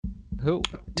Who?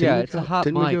 Yeah, it's a hot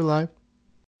Didn't we mic. go live?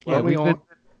 Yeah, Aren't we we've been. on?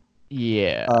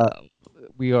 Yeah, Uh,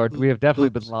 we are. We have definitely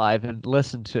been oops. live and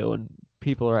listened to, and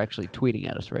people are actually tweeting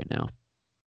at us right now.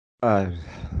 Uh,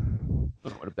 I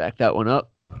want to back that one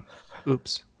up.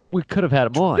 oops. We could have had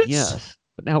him on, yes,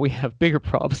 but now we have bigger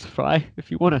problems to fight.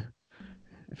 If you want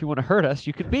to hurt us,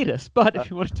 you can beat us. But if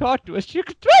you want to talk to us, you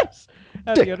can tweet us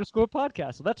at Dick. the underscore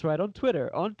podcast. So that's right, on Twitter,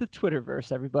 on the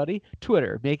Twitterverse, everybody.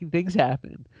 Twitter, making things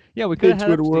happen. Yeah, we could Hey, have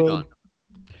had Twitter Epstein world. on.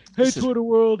 Hey, This is- Twitter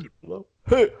world.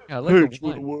 Hey, Yeah, I like hey, the Twitter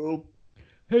line. world.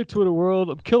 Hey, Twitter world.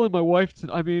 I'm killing my wife.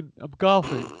 I'm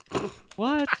golfing.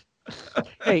 What?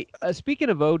 Hey, speaking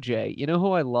of OJ, you know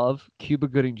who I love? Cuba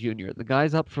Gooding Jr. The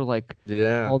guy's up for like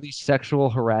Yeah. all these sexual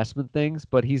harassment things,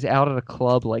 but he's out at a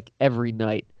club like every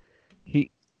night.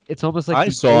 It's almost like I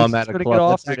he saw knows him he's at a gonna club. get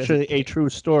off. That's actually a true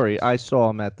story. I saw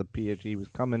him at the PhD. He was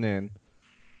coming in.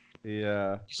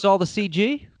 Yeah. You saw the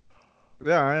CG?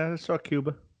 Yeah, I saw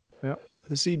Cuba. Yeah.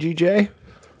 The CGJ?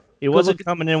 He wasn't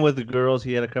coming in with the girls.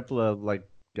 He had a couple of like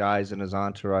guys in his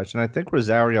entourage, and I think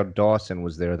Rosario Dawson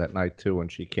was there that night too when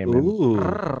she came in. Ooh.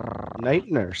 Night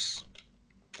nurse.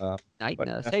 Night But,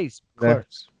 nurse. uh, Hey,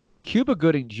 Clerks. Cuba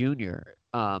Gooding Jr.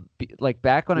 Like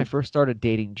back when I first started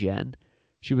dating Jen,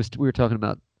 we were talking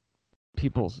about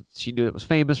people she knew that was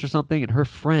famous or something, and her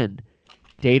friend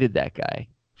dated that guy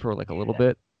for like a little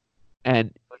bit,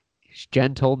 and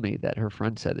Jen told me that her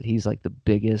friend said that he's like the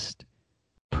biggest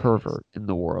pervert in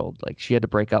the world. Like she had to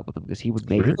break up with him because he would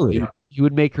make he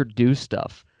would make her do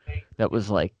stuff that was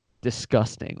like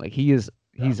disgusting. Like he's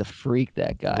a freak,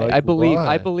 that guy. Like I believe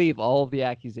what? all of the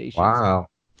accusations. Wow.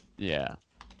 Yeah.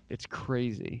 It's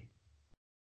crazy.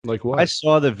 Like what? I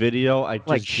saw the video. I just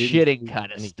Like didn't shitting see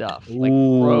kind of any- stuff. Ooh, Like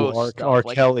gross stuff. R.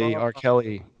 Like, Kelly. R.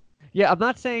 Kelly. Yeah, I'm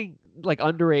not saying like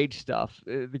underage stuff.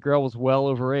 The girl was well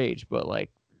over age, but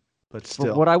like But from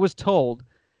still. what I was told,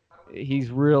 he's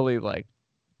really like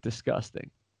disgusting,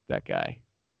 that guy.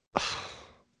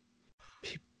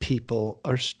 People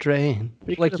are strange.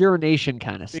 Like urination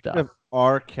kind of Speaking stuff. of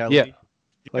R. Kelly, Yeah. you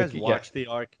guys Like, watch the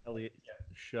R. Kelly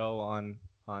show on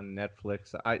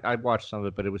Netflix? I watched some of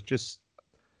it, but it was just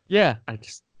Yeah. I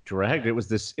just dragged. It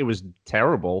was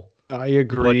terrible. I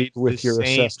agree but with it's your the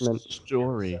same assessment.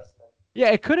 story. Yeah,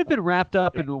 it could have been wrapped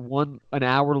up in an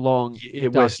hour long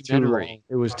It was too documentary. long.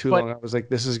 It was too But- long. I was like,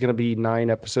 this is going to be 9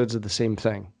 episodes of the same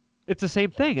thing. It's the same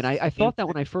thing, and I thought that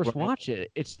when I first watched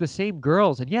it. It's the same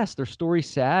girls, and yes, their story's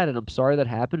sad, and I'm sorry that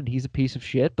happened, and he's a piece of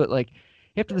shit. But like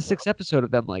after the 6th episode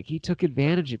of them, like he took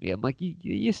advantage of me. I'm like,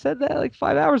 you said that like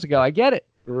 5 hours ago. I get it.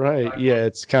 Right. Yeah,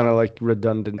 it's kind of like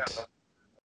redundant.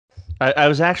 I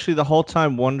was actually the whole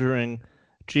time wondering,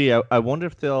 gee, I wonder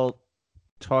if they'll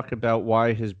talk about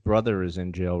why his brother is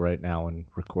in jail right now and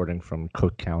recording from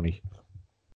Cook County.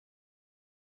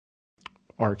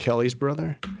 R. Kelly's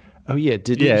brother? Oh, yeah.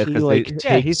 Did Yeah, he 'cause like they- Yeah,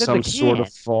 take he's in some the sort of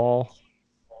can. fall?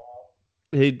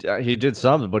 He did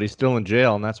something, but he's still in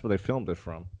jail, and that's where they filmed it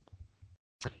from.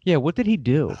 Yeah, what did he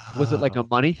do? Was it like a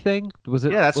money thing? Was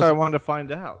it? Yeah, that's was what I it- wanted to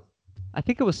find out. I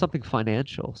think it was something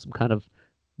financial, some kind of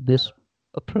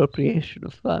misappropriation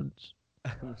of funds.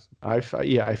 I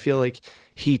feel like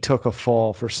he took a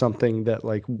fall for something that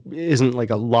like isn't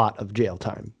like a lot of jail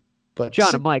time. But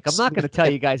John and Mike, I'm not going to tell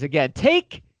you guys again.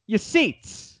 Take your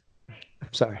seats.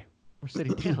 Sorry. We're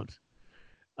sitting down.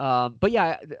 But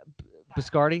yeah,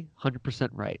 Biscardi, 100%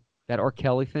 right. That R.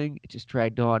 Kelly thing, it just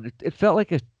dragged on. It felt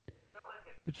like it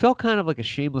felt kind of like a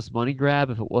shameless money grab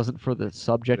if it wasn't for the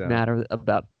subject Yeah. matter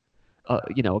about, a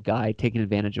guy taking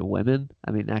advantage of women.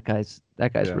 I mean, that guy's Yeah.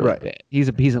 really Right. bad. He's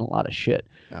in a lot of shit.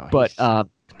 No, But he's-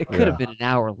 it could have been an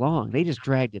hour long. They just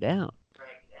dragged it out.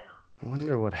 I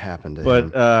wonder what happened to But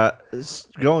him.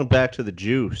 going back to the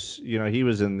Juice, he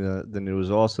was in the news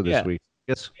also this Yeah. week.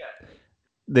 I guess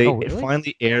they Oh, really?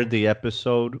 finally aired the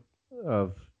episode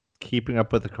of Keeping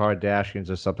Up with the Kardashians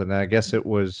or something. And I guess it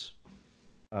was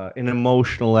an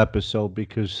emotional episode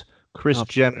because Kris Of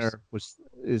Jenner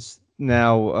is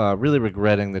now really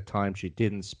regretting the time she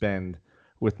didn't spend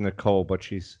with Nicole, but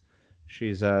she's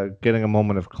getting a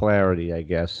moment of clarity, I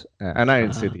guess. And I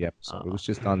didn't see the episode; it was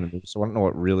just on the news, so I don't know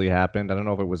what really happened. I don't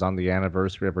know if it was on the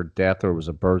anniversary of her death or it was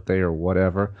a birthday or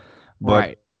whatever. But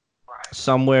Right.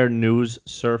 somewhere news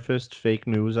surfaced, fake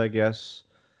news, I guess,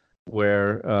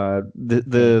 where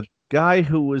the guy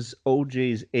who was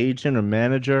OJ's agent or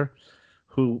manager,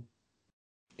 who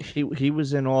he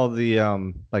was in all the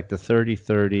like the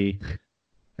 30-30,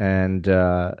 and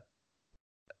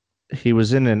he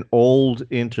was in an old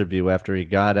interview after he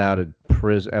got out of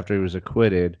prison, after he was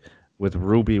acquitted, with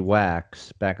Ruby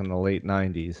Wax back in the late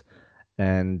 90s,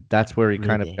 and that's where he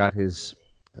kind of got his.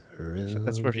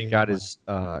 That's where he got his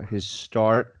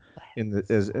start.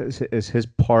 as his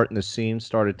part in the scene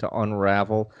started to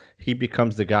unravel, he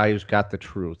becomes the guy who's got the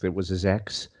truth. It was his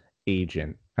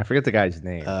ex-agent. I forget the guy's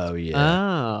name. Oh yeah,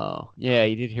 Oh, yeah,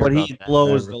 you did hear But about he that.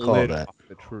 blows I the recall lid that. off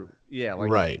the truth. Yeah, like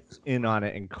Right. he's in on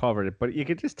it and covered it. But you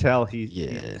could just tell he's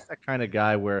Yeah. just that kind of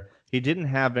guy where he didn't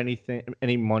have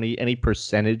any money, any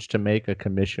percentage to make a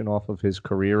commission off of his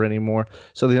career anymore.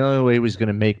 So the only way he was going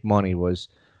to make money was,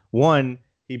 one,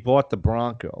 he bought the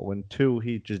Bronco, and two,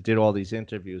 he just did all these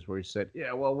interviews where he said,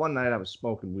 yeah, well, one night I was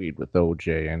smoking weed with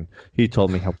OJ, and he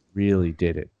told me how he really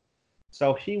did it.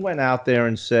 So he went out there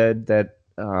and said that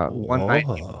one night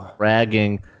he was Whoa.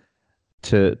 bragging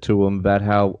to him about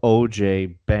how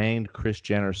OJ banged Kris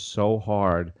Jenner so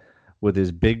hard with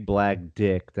his big black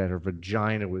dick that her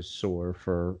vagina was sore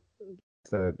for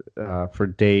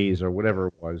days or whatever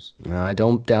it was. No, I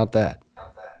don't doubt that.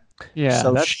 Yeah,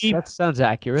 So that sounds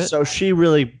accurate. So she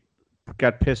really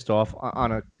got pissed off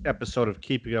on an episode of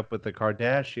Keeping Up with the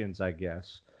Kardashians, I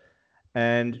guess.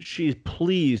 And she's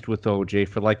pleased with OJ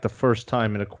for like the first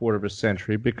time in a quarter of a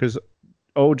century because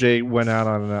OJ went out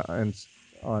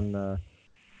on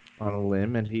a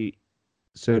limb and he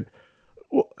said,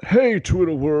 well, "Hey,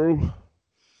 Twitter world,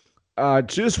 I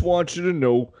just want you to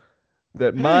know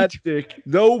that my dick,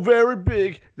 though very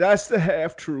big, that's the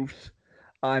half truth.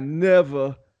 I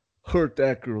never hurt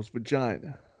that girl's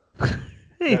vagina."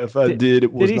 Hey, If I did,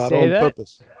 it was he not say on that?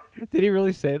 purpose. Did he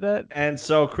really say that? And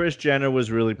so Kris Jenner was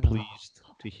really pleased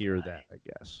to hear that, I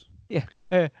guess.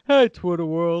 Yeah. Hey, Twitter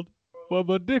world. Well,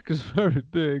 my dick is very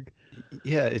big.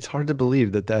 Yeah, it's hard to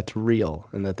believe that that's real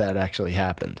and that that actually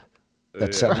happened.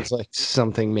 That sounds like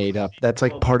something made up. That's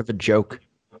like part of a joke.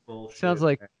 Sounds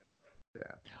like.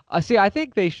 I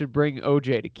think they should bring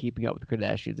OJ to Keeping Up with the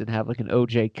Kardashians and have like an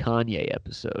OJ Kanye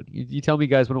episode. You tell me you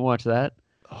guys want to watch that?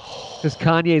 Because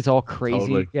Kanye's all crazy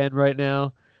Totally. again right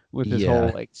now with this Yeah.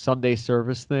 whole like Sunday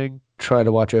service thing. Try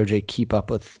to watch OJ keep up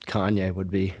with Kanye would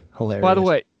be hilarious. By the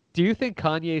way, do you think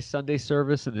Kanye's Sunday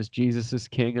service and his Jesus is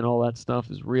King and all that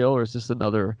stuff is real, or is this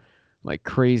another like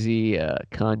crazy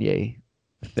Kanye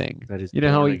thing? That is You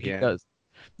know how born he again. does.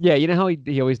 Yeah, you know how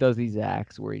he always does these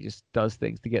acts where he just does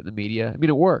things to get in the media. I mean,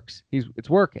 it works. It's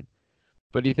working.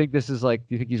 But do you think this is like?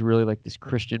 Do you think he's really like this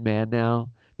Christian man now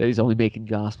that he's only making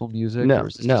gospel music? No, or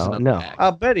is this just another no. act?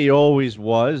 I'll bet he always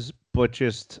was, but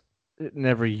just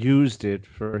never used it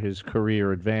for his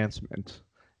career advancement.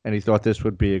 And he thought this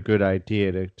would be a good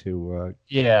idea to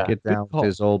Yeah, get good down with call.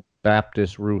 his old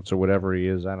Baptist roots or whatever he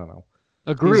is. I don't know.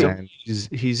 Agree. And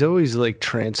He's always like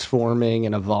transforming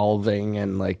and evolving,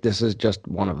 and like this is just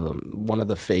one of them, one of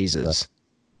the phases.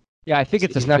 Yeah, I think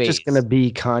it's He's a not phase. just gonna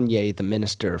be Kanye the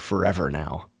minister forever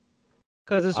now.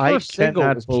 Because his I first single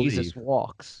cannot was believe- Jesus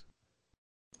Walks.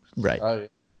 Right.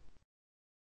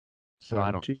 So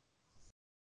I don't.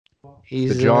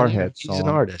 He's The Jarhead He's an song.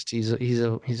 artist. He's a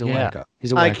Yeah. wacko.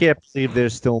 He's a I wacko. can't believe they're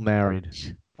still married.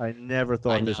 I never I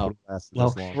thought this know. would last Well,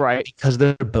 this long. Right. because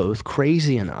they're both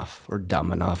crazy enough or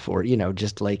dumb enough or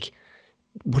just like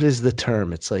what is the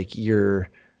term? It's like They're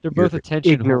both you're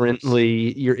attention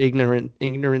ignorantly you're ignorant.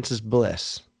 Ignorance is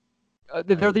bliss.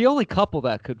 they're the only couple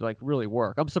that could like really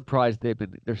work. I'm surprised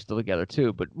they're still together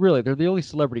too. But really, they're the only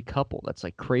celebrity couple that's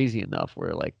like crazy enough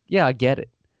where like, yeah, I get it.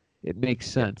 It makes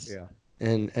sense. Yeah.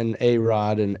 And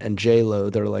A-Rod and J-Lo,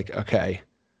 they're like, okay,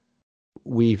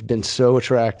 we've been so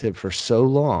attractive for so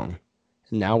long.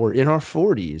 Now we're in our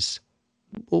 40s.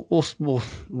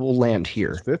 We'll land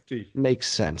here. 50. Makes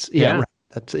sense. Yeah. Yeah, right.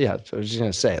 That's so I was just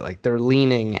gonna say, like they're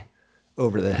leaning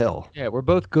over the hill. Yeah, we're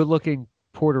both good-looking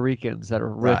Puerto Ricans that are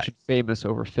rich Right. and famous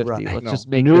over 50. Right. Let's No, just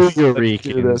make New this.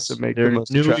 Yorkers. and make the They're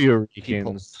most New attractive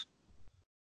Yorkers.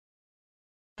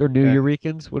 They're New Yeah.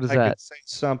 Euricans. What is I that? could say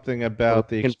something about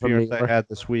the Working from New experience I York. had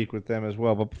this week with them as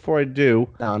well. But before I do,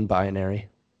 Non-binary.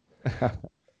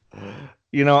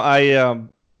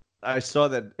 I saw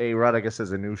that A-Rod, I guess,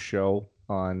 has a new show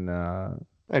on.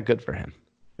 Good for him.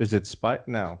 Is it Spike?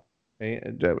 No,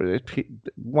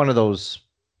 one of those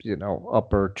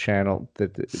upper channel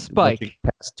that Spike. once you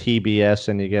past TBS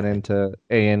and you get into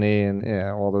A&E and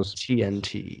all those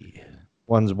TNT.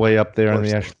 ones way up there in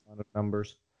the course. echelon of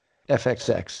numbers.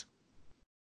 FXX.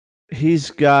 He's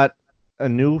got a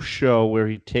new show where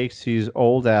he takes these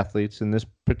old athletes. In this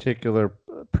particular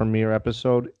premiere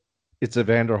episode, it's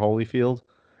Evander Holyfield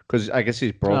because I guess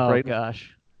he's broke Oh right now.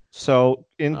 gosh. So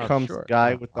in Oh, comes sure. the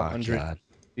guy with the Oh, $150 God.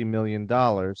 million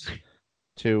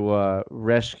to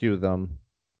rescue them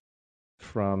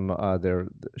from their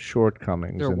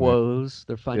shortcomings. Their and woes,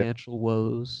 their financial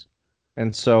woes.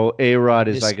 And so A-Rod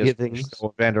is, I guess, Misgivings.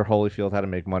 so Evander Holyfield how to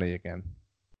make money again.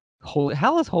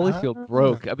 How is Holyfield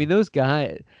broke? I mean, those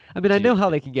guys. I mean, I know how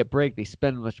they can get break. They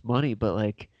spend much money, but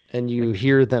like, and you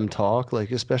hear them talk,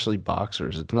 like especially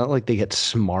boxers, it's not like they get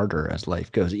smarter as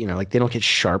life goes. Like they don't get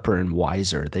sharper and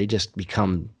wiser. They just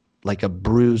become like a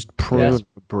bruised prune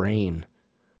brain.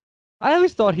 I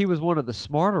always thought he was one of the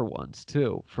smarter ones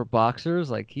too for boxers.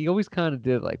 Like he always kind of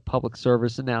did like public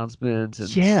service announcements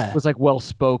and Yeah. was like well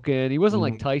spoken. He wasn't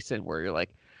like Mhm. Tyson where you're like,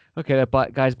 okay,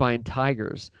 guy's buying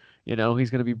tigers. He's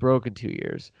gonna be broke in 2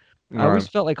 years. I always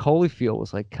Right. felt like Holyfield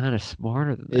was like kind of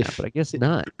smarter than that, but I guess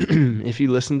not. If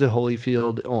you listen to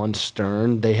Holyfield on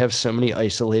Stern, they have so many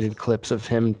isolated clips of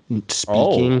him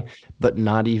speaking, but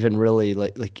not even really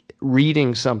like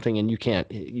reading something, and you can't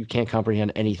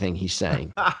comprehend anything he's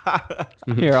saying.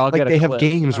 Here, I'll Like get a they have clip.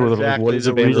 games where they're like, "What Exactly is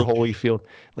the Evander reason. Holyfield?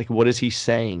 Like, what is he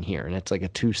saying here?" And it's like a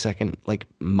 2-second like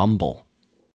mumble,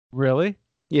 Really?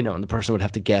 and the person would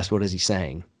have to guess what is he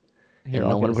saying, Here, and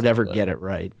I'll no get one us would a ever clip. get it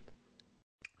right.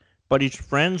 But he's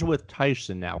friends with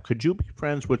Tyson now. Could you be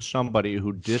friends with somebody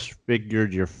who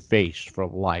disfigured your face for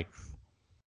life?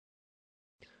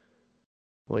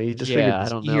 Well, he just figured Yeah, I his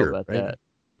don't know ear, about right? that.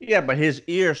 Yeah, but his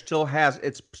ear still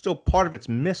it's still part of it's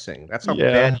missing. That's how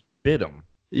Yeah. bad he bit him.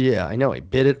 Yeah, I know. He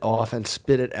bit it off and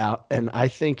spit it out. And I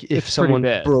think if It's pretty someone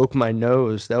bad. broke my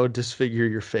nose, that would disfigure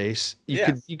your face. You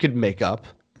Yes. could make up.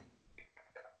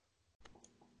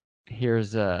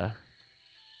 Here's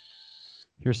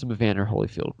some Evander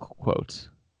Holyfield quotes.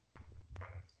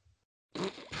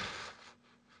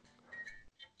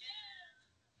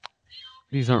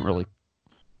 These aren't really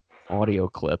audio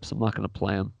clips. I'm not going to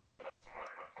play them.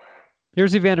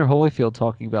 Here's Evander Holyfield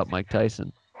talking about Mike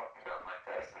Tyson.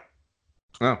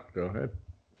 Oh, go ahead.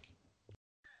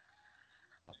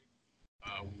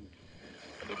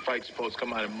 The fight's supposed to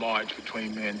come out in March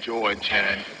between me and George,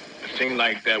 and it seemed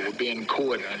like that would be in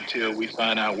court until we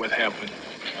find out what happened.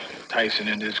 Tyson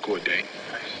and his court date.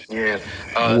 Yeah.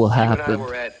 What You and I happened?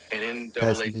 were at an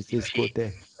Tyson is his NAACP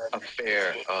day.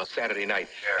 affair Saturday night.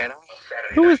 And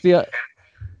Who was the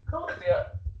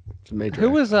It's a major. who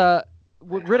was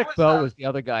Riddick Bowe was the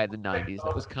other guy in the 90s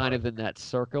that was kind of in that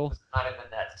circle.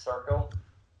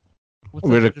 What's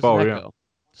that? Riddick There's Bowe, an yeah. echo.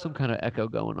 Some kind of echo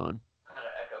going on.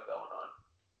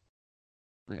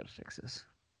 I gotta fix this.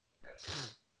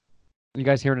 You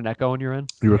guys hearing an echo on your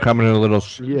end? You were coming in a little.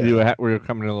 Yeah. We were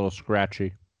coming in a little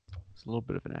scratchy. It's a little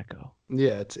bit of an echo.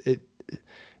 Yeah,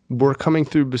 we're coming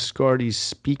through Biscardi's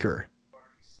speaker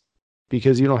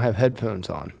because you don't have headphones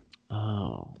on.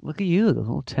 Oh, look at you, the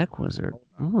little tech wizard.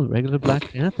 Oh, regular Black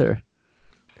Panther.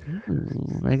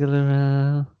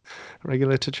 Regular.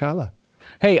 Regular T'Challa.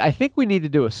 Hey, I think we need to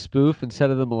do a spoof instead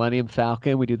of the Millennium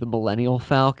Falcon. We do the Millennial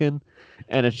Falcon,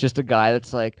 and it's just a guy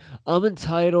that's like, "I'm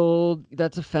entitled.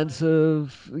 That's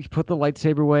offensive. You put the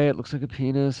lightsaber away. It looks like a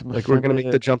penis. I'm Like we're gonna make the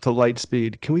offended." jump to light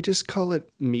speed. Can we just call it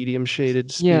medium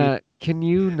shaded speed? Yeah, can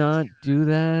you not do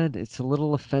that? It's a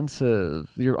little offensive.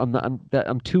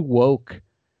 I'm too woke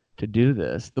to do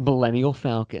this. The Millennial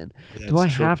Falcon. Do I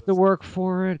have to work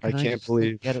for it? I Can can't just, like,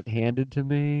 believe- get it handed to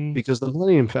me? Because the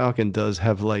Millennium Falcon does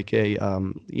have like a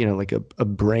like a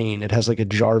brain. It has like a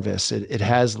Jarvis. It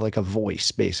has like a voice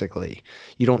basically.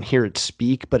 You don't hear it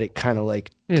speak, but it kind of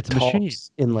like Yeah, it's a machine.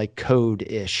 talks in like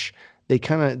code-ish. I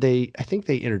think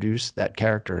they introduced that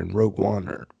character in Rogue One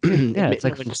or it's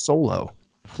like in Solo.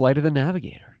 Flight of the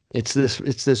Navigator. It's this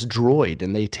droid,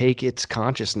 and they take its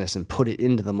consciousness and put it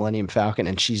into the Millennium Falcon,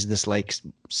 and she's this like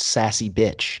sassy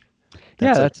bitch.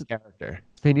 That's the character.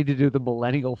 They need to do the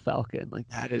Millennial Falcon. Like,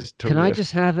 That is can I terrific.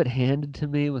 just have it handed to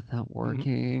me without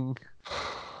working?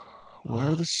 Where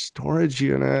are the storage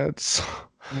units?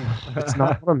 It's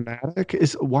not automatic.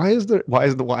 Why is the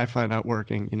Wi-Fi not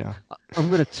working? I'm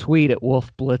gonna tweet at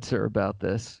Wolf Blitzer about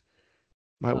this.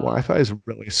 My Wi-Fi is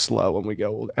really slow when we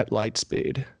go at light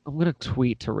speed. I'm gonna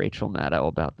tweet to Rachel Maddow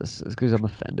about this because I'm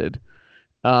offended.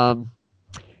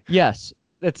 Yes,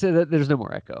 that's it. There's no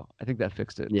more echo. I think that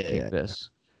fixed it. Yeah, Take yeah. this.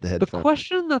 The The headphone.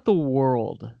 question that the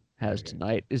world has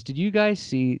tonight is: did you guys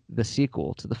see the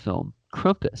sequel to the film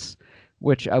Krampus,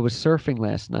 which I was surfing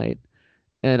last night,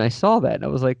 and I saw that, and I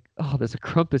was like, "Oh, there's a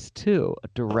Krampus 2, a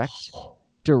direct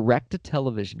to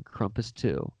television Krampus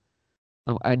 2.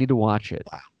 Oh, I need to watch it."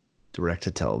 Direct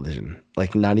to television,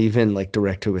 like not even like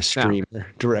direct to a streamer,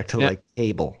 direct to Yeah. like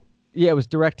cable. Yeah, it was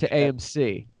direct to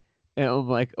AMC, and I'm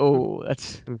like, "Oh,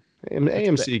 that's And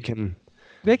AMC can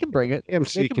they can bring it.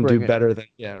 AMC They can bring do it. better than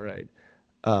right.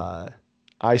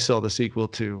 I saw the sequel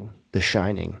to The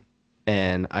Shining,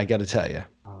 and I got to tell you,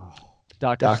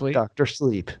 Doctor Sleep. Doctor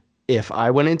Sleep. If I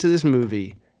went into this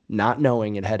movie not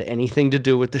knowing it had anything to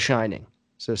do with The Shining,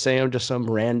 so say I'm just some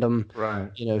random Right.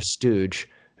 stooge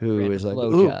who Random is like,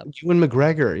 ooh, blowjob. Ewan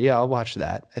McGregor. Yeah, I'll watch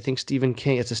that. I think Stephen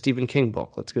King. It's a Stephen King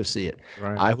book. Let's go see it.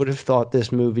 Right. I would have thought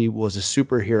this movie was a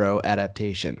superhero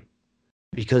adaptation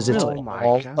because it's Really? Oh my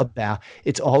all God.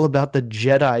 about the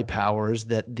Jedi powers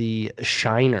that the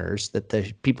shiners, that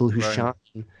the people who Right.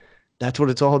 shine. That's what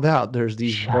it's all about. There's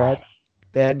these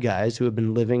bad guys who have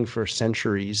been living for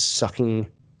centuries, sucking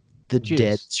the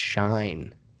dead Juice.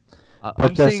 shine.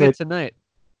 I'm does seeing it it- tonight.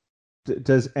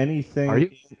 Does anything? Are you?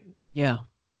 Yeah.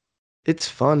 It's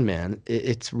fun, man.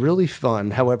 It's really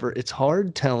fun. However, it's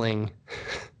hard telling.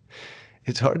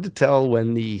 It's hard to tell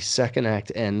when the second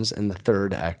act ends and the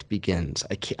third act begins.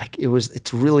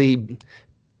 It's really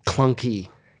clunky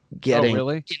getting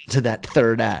really? into that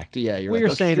third act. Yeah, you're What like, you're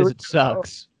okay, saying here is we it go.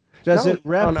 sucks. Does No, it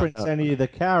reference no. any of the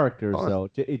characters Fun. though?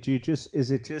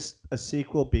 Is it just a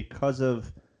sequel because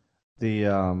of the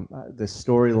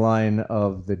storyline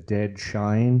of the dead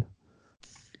shine?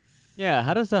 Yeah,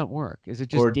 how does that work? Is it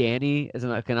just Or- Danny as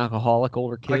like an alcoholic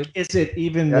older kid? Like, is it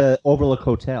even Yeah. the Overlook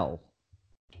Hotel?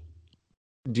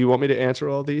 Do you want me to answer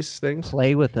all these things?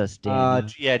 Play with us, Danny.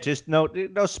 Yeah, just no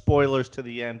spoilers to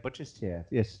the end, but just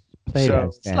yes, play So- it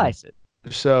as Danny. Slice it.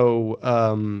 So,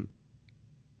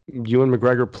 Ewan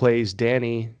McGregor plays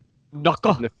Danny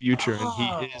Knuckle. in the future,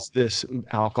 and he is this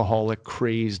alcoholic,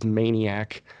 crazed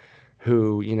maniac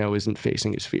who, isn't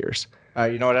facing his fears.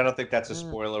 You know what? I don't think that's a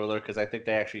spoiler alert because I think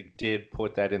they actually did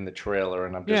put that in the trailer,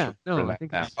 and I'm just Yeah, no, remembering I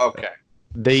think that it's- now. Okay.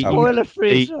 They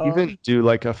Spoiler-free they even do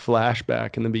like a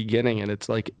flashback in the beginning, and it's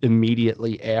like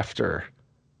immediately after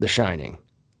The Shining.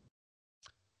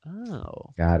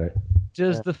 Oh. Got it.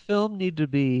 Does the film need to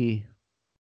be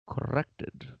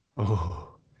corrected?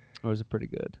 Oh Or is it pretty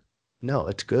good? no,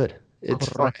 it's good. It's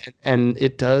fun, and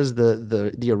it does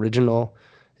the original.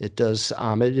 It does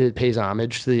homage. It pays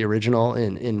homage to the original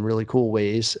in really cool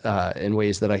ways, in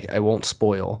ways that I won't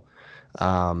spoil.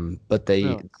 But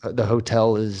Really? the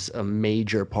hotel is a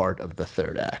major part of the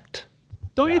third act.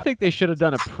 Don't you think they should have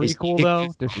done a prequel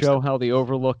though to show how the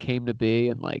Overlook came to be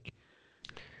and like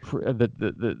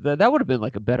that would have been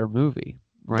like a better movie,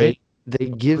 right? They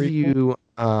give prequel? you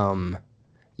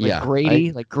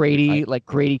like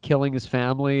Grady killing his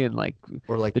family and like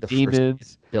or like the first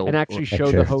demons, build, and or actually show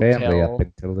the hotel.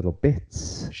 into little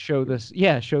bits. Show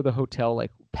the hotel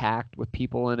like packed with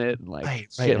people in it and like Right,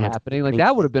 shit and happening. Like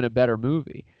that would have been a better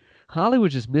movie.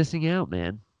 Hollywood's just missing out,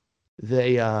 man.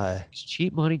 they It's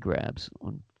cheap money grabs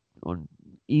on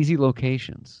easy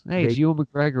locations. Hey, it's They- Ewan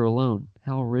McGregor alone.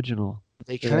 How original.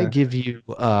 They kind of give you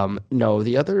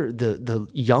the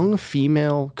young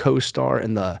female co-star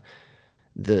and the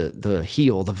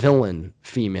villain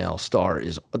female star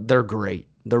they're great.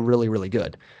 They're really, really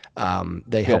good.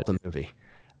 They help the movie.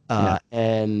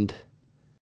 And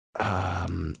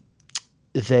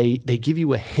they give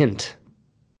you a hint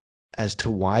as to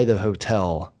why the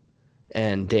hotel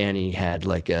and Danny had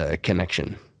like a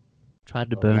connection. Tried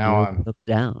to burn now the I'm- Overlook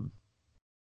down.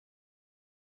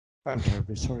 I'm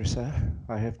terribly sorry, sir.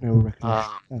 I have no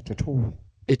recollection of that at all.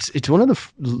 It's one of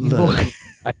the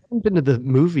I haven't been to the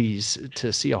movies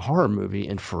to see a horror movie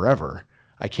in forever.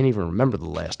 I can't even remember the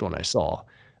last one I saw.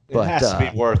 But It has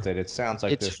to be worth it. It sounds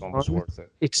like it's this one was fun. worth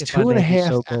it. it's If I 2.5 make you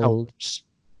so hours. bold.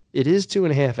 It is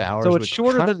 2.5 hours. So it's which is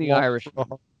shorter kind than of The long for a Irishman.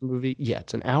 horror movie. Yeah,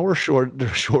 it's an hour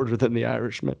shorter than The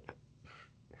Irishman.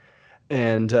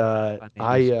 And I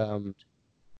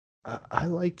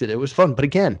liked it. It was fun. But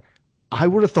again, I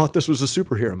would have thought this was a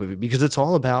superhero movie because it's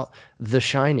all about The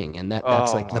Shining, and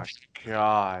that's like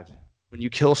God. when you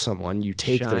kill someone, you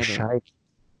take their Shining. shine.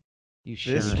 You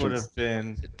This shine. would have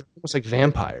been It's almost like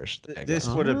vampires. this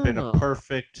would have been a Oh.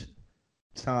 perfect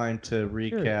time to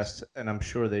recast, and I'm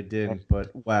sure they did.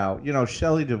 But wow,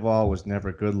 Shelley Duvall was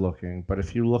never good looking. But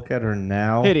if you look at her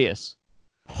now, hideous.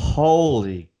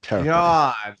 holy Terrifying.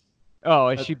 God, Oh,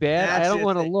 is she bad? I That's don't it.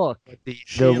 want to look.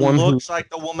 she looks like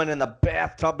the woman in the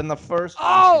bathtub in the first one.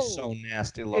 Oh! She's so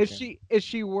nasty looking. Is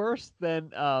she worse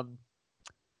than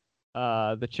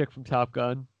the chick from Top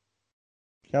Gun?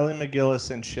 Kelly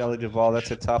McGillis and Shelley Duvall.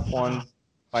 That's a tough one. If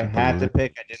I had to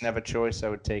pick, I didn't have a choice. I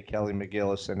would take Kelly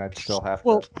McGillis, and I'd still have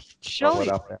Well, to throw Shelley.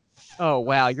 it up there. Oh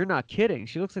wow, you're not kidding.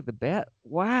 She looks like the bat.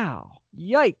 Wow,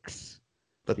 yikes.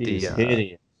 But She's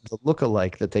hideous. the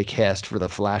look-alike that they cast for the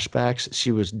flashbacks,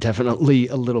 she was definitely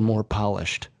a little more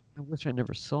polished, I wish I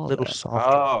never saw a little that.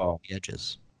 softer Oh, on the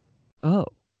edges. Oh,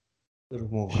 a little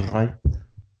more ripe.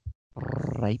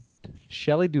 right.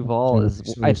 Shelley Duvall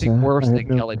is, I think, worse than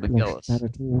Kelly McGillis.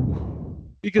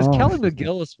 Because Oh, Kelly she's-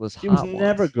 McGillis was She was hot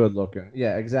never once. good looking.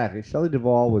 Yeah, exactly. Shelley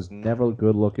Duvall was never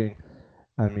good looking.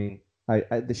 I mean,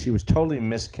 she was totally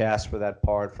miscast for that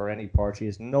part, for any part. She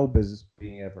has no business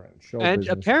being ever in show And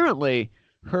business. apparently,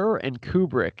 her and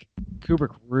Kubrick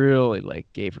really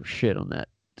like gave her shit on that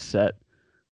set.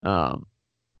 Um,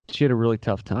 she had a really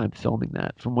tough time filming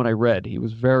that. From what I read, he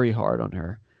was very hard on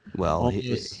her. Well,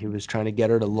 he was trying to get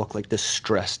her to look like this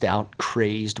stressed out,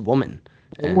 crazed woman.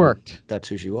 It And worked. that's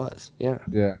who she was. Yeah.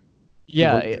 Yeah.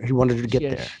 Yeah, He wanted her to get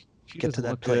yeah, there. She Get to doesn't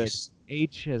that look place. good.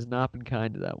 H has not been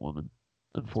kind to that woman,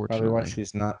 Probably why unfortunately.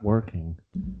 she's not working.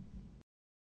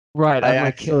 Right. I I'm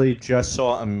like, actually just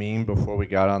saw a meme before we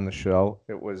got on the show.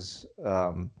 It was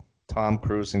Tom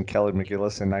Cruise and Kelly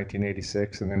McGillis in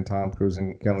 1986, and then Tom Cruise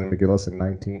and Kelly McGillis in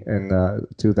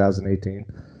 2018.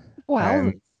 wow.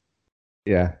 And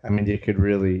yeah, I mean, you could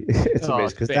really, it's Oh,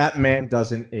 amazing because that man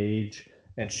doesn't age,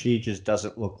 and she just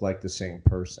doesn't look like the same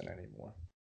person anymore.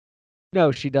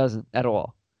 No, she doesn't at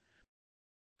all.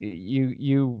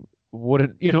 You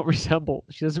wouldn't. You don't resemble.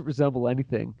 She doesn't resemble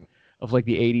anything of like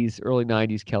the '80s, early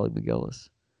 '90s Kelly McGillis.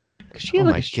 'Cause she had Oh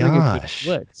like my a string of good gosh.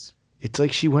 flicks. It's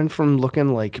like she went from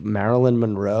looking like Marilyn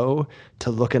Monroe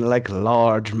to looking like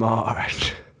Large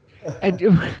Marge. And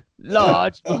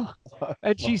large.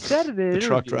 And she said in an The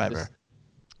truck interview driver.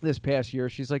 this past year,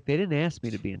 she's like, they didn't ask me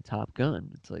to be in Top Gun.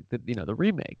 It's like the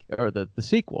remake or the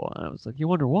sequel. And I was like, you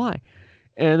wonder why?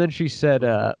 And then she said,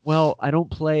 well, I don't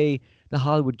play the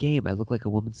Hollywood game. I look like a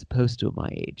woman supposed to at my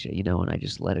age, and I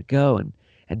just let it go and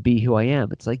be who I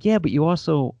am. It's like, yeah, but you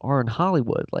also are in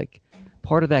Hollywood. Like,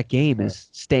 part of that game is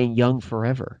staying young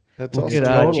forever. That's Look also at,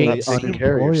 totally Jane not taking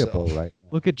care of unemployable yourself. right now.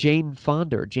 Look at Jane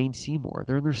Fonda or Jane Seymour.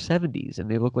 They're in their 70s and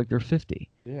they look like they're 50.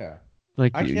 Yeah.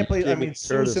 Like, I can't believe, I Jamie mean, Lee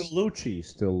Susan Curtis. Lucci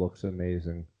still looks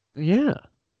amazing. yeah.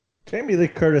 Jamie Lee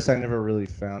Curtis, I never really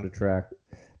found attractive.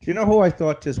 Do you know who I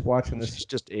thought just watching this? She's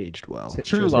just aged well.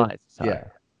 True just- Lies. Yeah.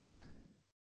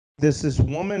 There's this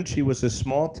woman, she was a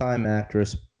small-time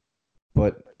actress,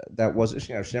 but that wasn't,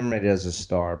 she never made it as a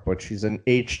star, but she's an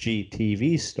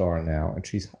HGTV star now, and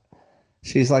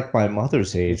she's like my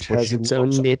mother's age. Which but has she its own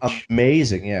looks niche.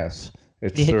 amazing, yes.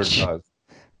 It sure Niche. does.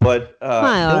 But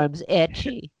arm's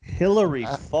itchy. Hilary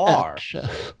Farr. Action.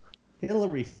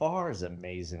 Hilary Farr is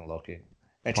amazing looking.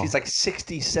 And she's like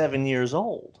 67 years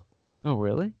old. Oh,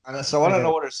 really? And so I don't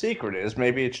know what her secret is.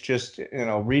 Maybe it's just,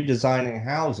 redesigning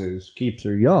houses keeps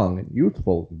her young and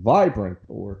youthful and vibrant.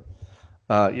 Or,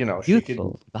 she could,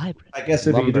 Youthful, vibrant. I guess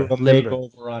if you could do a Limber.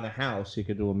 makeover on a house, you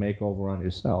could do a makeover on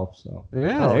yourself. So,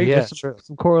 Yeah, Oh, there you yeah, go.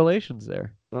 Some correlations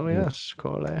there. Oh yes,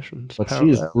 correlations. but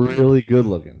she's really good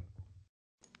looking.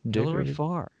 Hilary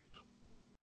Farr.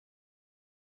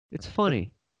 It's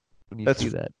funny when you That's- see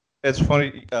that. It's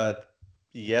funny.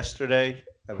 Yesterday,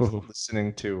 I was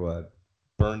listening to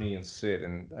Bernie and Sid,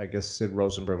 and I guess Sid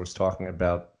Rosenberg was talking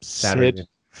about Saturday Night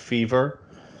Fever.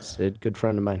 Sid, good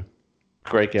friend of mine.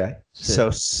 Great guy. Sid. So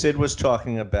Sid was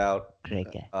talking about Great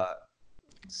guy.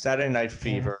 Saturday Night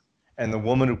Fever and the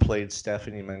woman who played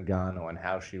Stephanie Mangano and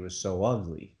how she was so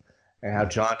ugly, and how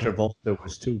John Travolta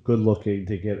was too good looking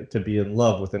to be in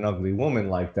love with an ugly woman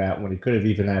like that when he could have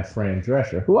even had Fran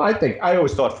Drescher, who I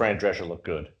always thought Fran Drescher looked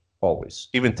good, always,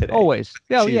 even today. Always.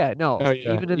 Oh, She- yeah. No. Oh,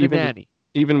 yeah. Even in The Even- Nanny.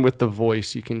 Even with the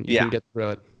voice, you can get through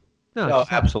it. No, No,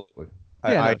 she's not- absolutely.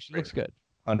 Yeah, I no, she looks good.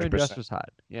 100%. Fran Drescher's hot.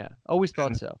 Yeah. Always thought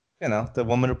And- so. The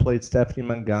woman who played Stephanie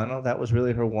Mangano, that was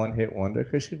really her one-hit wonder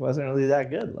because she wasn't really that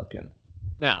good looking.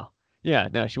 No. Yeah,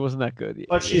 no, she wasn't that good.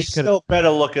 But she's still better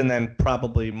looking than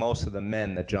probably most of the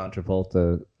men that John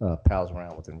Travolta pals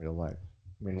around with in real life.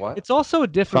 I mean, what? It's also a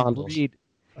different Fondles. breed.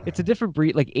 It's a different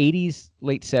breed. Like 80s,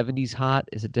 late 70s hot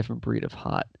is a different breed of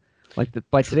hot. Like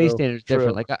by today's True, standards, true.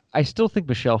 different. Like I still think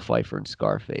Michelle Pfeiffer in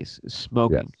Scarface is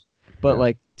smoking. Yes. But Yeah.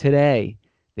 like today,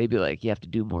 they'd be like, you have to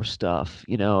do more stuff.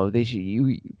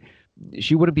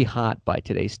 She wouldn't be hot by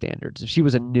today's standards if she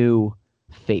was a new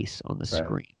face on the Right.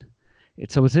 screen.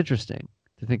 So it's interesting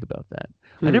to think about that.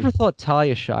 I Hmm. never thought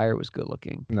Talia Shire was good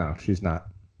looking. No, she's not.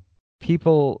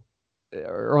 People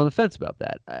are on the fence about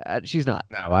that. She's not.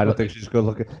 No, I don't think she's good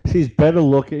looking. She's better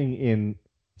looking in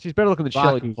She's better looking than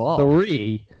Shelley Rocky Duvall.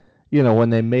 3, when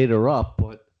they made her up.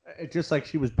 But it's just like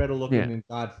she was better looking Yeah. in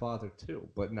Godfather 2.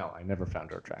 But no, I never found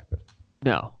her attractive.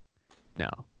 No,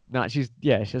 not. She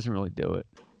doesn't really do it.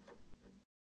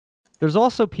 There's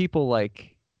also people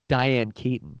like Diane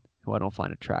Keaton who I don't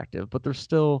find attractive, but they're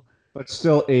still But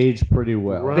still aged pretty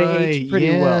well. Right. They age pretty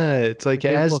yeah. well. It's like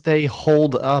They as look- they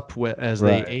hold up as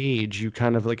Right. they age, you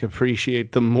kind of like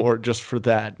appreciate them more just for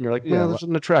that. And you're like, Yeah, well, there's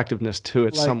an attractiveness to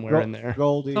it Like somewhere in there.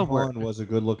 Goldie Somewhere. Hawn was a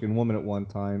good-looking woman at one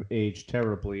time, aged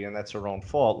terribly, and that's her own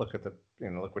fault. Look at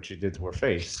look what she did to her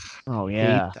face. oh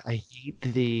I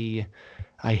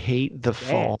hate the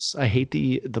false. I hate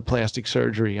the plastic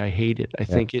surgery. I hate it. I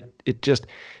think it just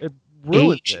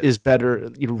ruined age it. is better.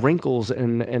 Wrinkles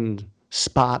and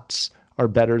spots are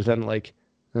better than like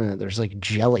There's like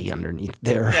jelly underneath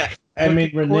there. Yeah, I Look mean,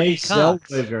 at Renee Courtney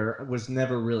Cox. Zellweger was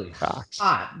never really Cox.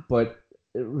 hot, but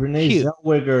Renee Cute.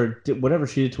 Zellweger, whatever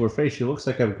she did to her face, she looks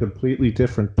like a completely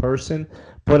different person.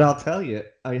 But I'll tell you,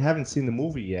 I haven't seen the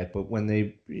movie yet, but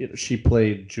when she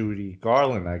played Judy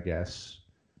Garland, I guess.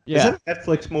 Is Yeah. that a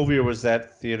Netflix movie, or was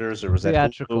that theaters, or was that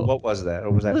Theatrical. Hulu? What was that?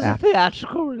 Or was that This is Apple?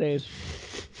 theatrical, Renee.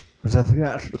 Was that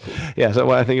theatrical? Yeah, so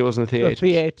I think it was in the The theater.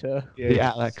 theater. The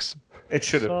Alex. It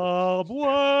should have. Somewhere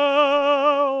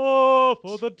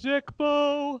for the dick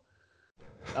bow.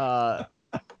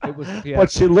 It was theatrical.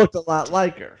 But she looked a lot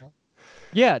like her.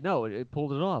 Yeah, no, it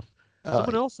pulled it off. Oh,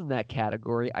 Someone else in that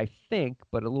category, I think,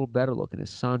 but a little better looking, is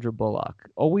Sandra Bullock.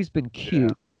 Always been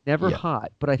cute, never Yeah.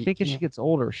 hot, but I think as she gets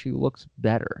older, she looks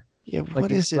better. Yeah, Like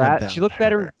what in is it about she looked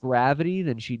better in her? Gravity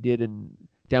than she did in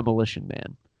Demolition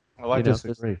Man. Oh, I You know,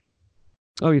 disagree.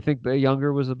 Oh, you think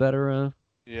Younger was a better?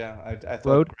 Yeah, I thought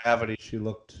Road? Gravity, she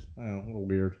looked a little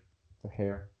weird. The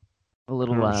hair. A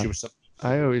little. She was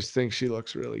I always think she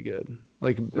looks really good.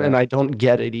 Like, Yeah. and I don't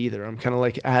get it either. I'm kind of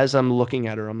like, as I'm looking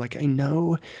at her, I'm like, I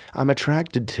know I'm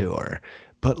attracted to her,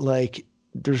 but like,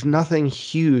 there's nothing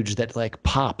huge that like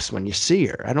pops when you see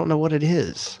her. I don't know what it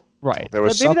is. Right. There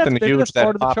was Maybe something maybe huge part that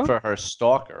of the popped charm. for her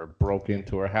stalker broke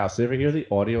into her house. Did you ever hear the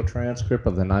audio transcript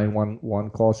of the 911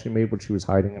 call she made when she was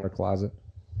hiding in her closet?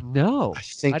 No. I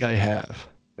think I have.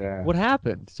 Yeah. What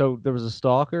happened? So there was a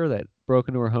stalker that broke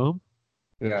into her home?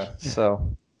 Yeah.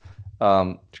 So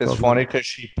it's funny because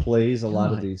she plays a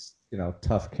lot of God. these,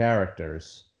 tough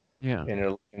characters Yeah.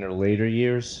 in her later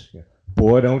years.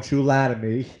 Boy, don't you lie to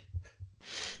me.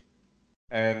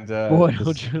 And Boy, this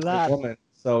don't you lie to me. woman,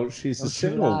 so she's a Don't you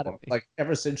single lie to woman. me. Like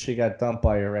ever since she got dumped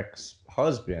by her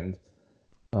ex-husband.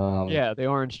 Yeah, the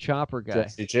orange chopper guy.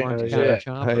 Jesse James, Orange yeah. County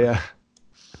chopper. Yeah.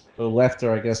 Who left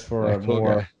her, I guess, for Yeah, a cool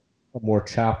more guy.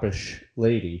 choppish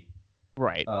lady.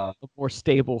 Right. Uh, A more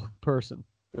stable person.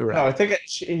 Right. No, I think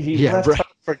he Yeah, left right. her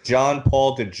for John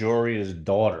Paul DeJouria's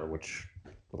daughter, which a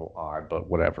little odd, but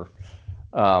whatever.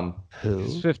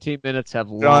 These Who? 15 minutes have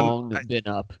John, long been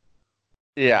up.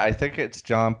 Yeah, I think it's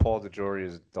John Paul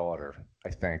DeJouria's daughter, I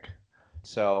think.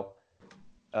 So,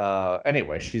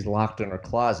 anyway, she's locked in her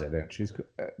closet, and she's,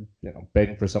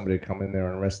 begging for somebody to come in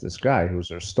there and arrest this guy who's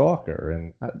her stalker.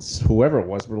 And whoever it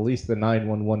was released the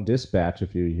 911 dispatch a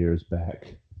few years back.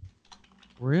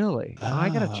 Really? I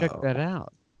gotta check that Oh.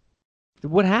 out.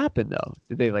 What happened though?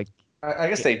 Did they like? I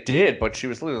guess they did, but she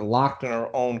was literally locked in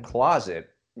her own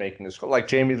closet making this, like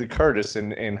Jamie Lee Curtis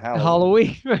in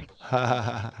Halloween.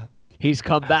 Halloween? He's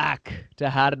come back to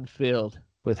Haddonfield.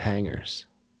 With hangers.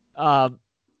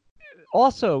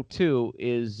 Also, too,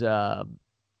 is what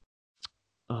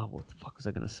the fuck was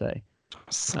I gonna say?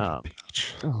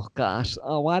 Oh gosh.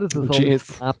 Why does this always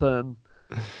jeez. happen?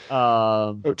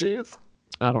 Oh, jeez.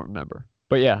 I don't remember.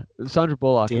 But yeah, Sandra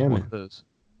Bullock is Damn one it. of those.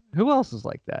 Who else is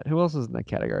like that? Who else is in that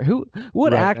category?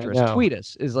 What Right, I actress, know. tweet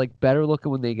us, is like better looking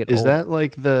when they get Is older? that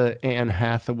like the Anne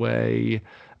Hathaway?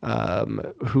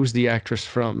 Who's the actress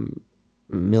from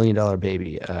Million Dollar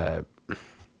Baby?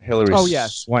 Hillary Oh,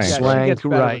 yes. Swank. Yeah, she Swank, gets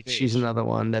better right? with She's age. another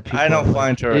one that people. I don't are like,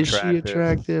 find her Is attractive. she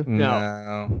attractive? No.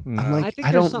 I'm like, I think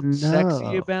I there's don't something sexy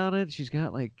know. about it. She's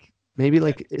got like Maybe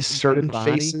like certain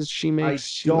body. faces she I makes.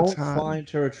 She looks don't hot. find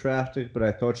her attractive, but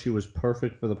I thought she was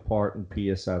perfect for the part in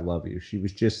P.S. I Love You. She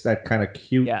was just that kind of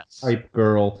cute yes. type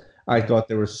girl. I thought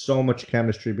there was so much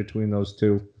chemistry between those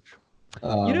two.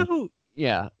 You know who?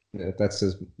 Yeah. That's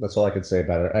all I can say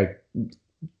about her.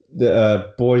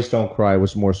 The Boys Don't Cry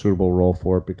was a more suitable role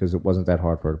for it because it wasn't that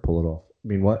hard for her to pull it off. I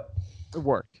mean, what? It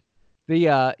worked.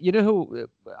 The you know who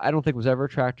I don't think was ever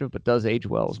attractive but does age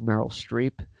well is Meryl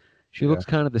Streep. She looks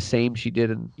kind of the same she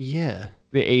did in Yeah,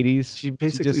 the 80s. she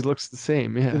basically just looks the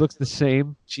same. Yeah, She looks the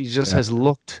same. she just Yeah. has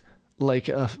looked like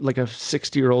a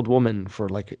 60-year-old woman for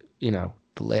the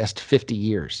last 50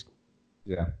 years.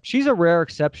 Yeah. She's a rare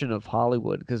exception of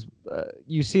Hollywood because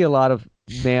you see a lot of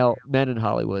men in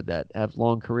Hollywood that have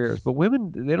long careers, but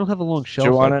women, they don't have a long shelf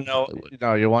Do you life. want to know?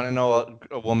 No, you want to know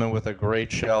a woman with a great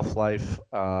shelf life?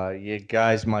 You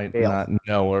guys might not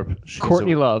know her. She's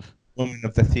Courtney a Love. woman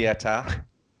of the theater.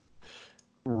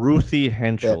 Ruthie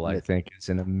Henschel, I That- think, is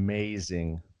an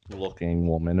amazing looking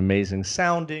woman, amazing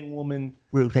sounding woman.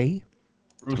 Ruthie.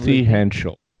 Ruthie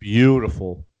Henschel,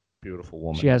 beautiful, beautiful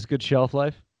woman. She has good shelf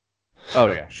life.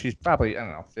 Oh yeah, she's probably, I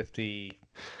don't know,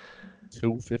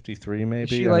 52, 53 maybe. Is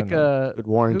she I don't like know. Good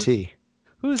warranty.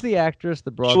 who's the actress? The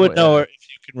You Broadway. would know her if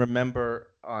you can remember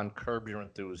on Curb Your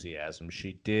Enthusiasm.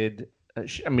 She did.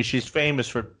 She's famous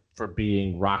for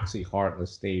being Roxy Hart in the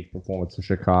stage performance in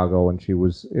Chicago, and she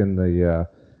was in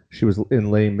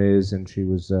Les Mis, and she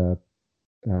was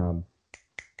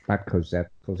not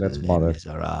Cosette's mother.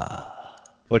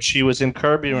 But she was in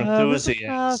Curb Your There was a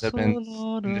Enthusiasm castle in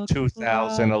on the a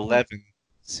 2011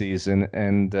 season,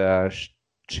 and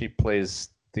she plays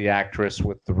the actress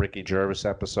with the Ricky Gervais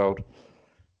episode.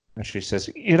 And she says,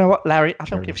 "You know what, Larry? I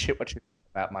don't give a shit what you think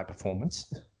about my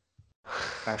performance."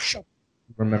 Now, shut.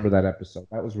 Remember that episode?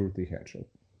 That was Ruthie Henschel.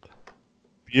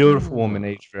 Beautiful woman,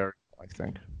 aged very well, I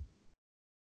think.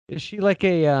 Is she like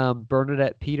a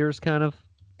Bernadette Peters kind of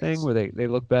thing where they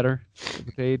look better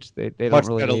with age? They don't Much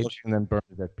really better age. looking than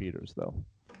Bernadette Peters, though.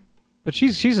 But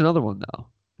she's another one though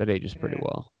that ages pretty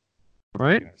well,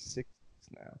 right? 60s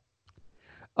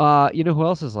now. You know who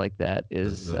else is like that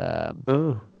is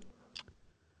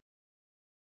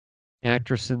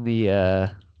actress in the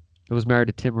who was married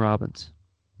to Tim Robbins.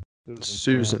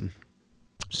 Susan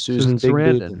Susan Big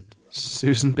Sarandon. Boobin.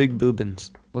 Susan Big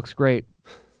Boobins. Looks great.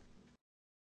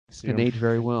 Can age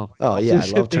very well. Oh yeah, I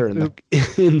Susan loved her Big in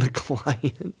in the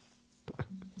Client.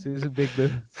 Susan Big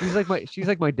Boob. She's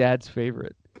like my dad's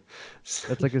favorite.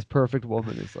 That's like his perfect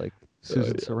woman. Is like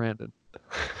Susan Sarandon.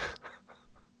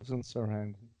 Susan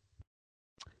Sarandon.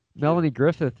 Melanie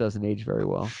Griffith doesn't age very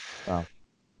well. Wow.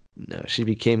 No, she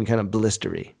became kind of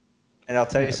blistery. And I'll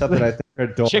tell you something. I think her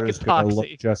daughter is going to look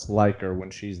Chicken-poxy. just like her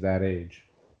when she's that age.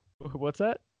 What's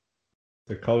that?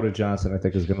 Dakota Johnson, I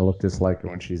think, is going to look just like her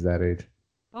when she's that age.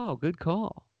 Oh, good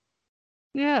call.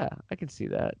 Yeah, I can see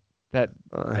that. That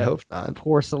I hope not.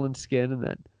 porcelain skin and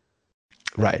that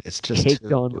Right, it's just caked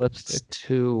too, on it's lipstick.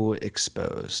 too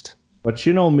exposed. But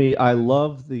you know me, I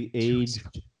love the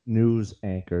aged news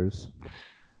anchors.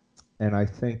 And I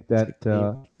think that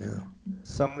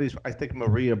some of these, I think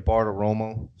Maria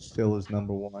Bartiromo still is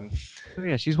number one. Oh,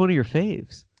 yeah, she's one of your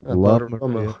faves. I love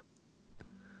Maria.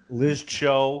 Liz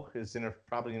Cho is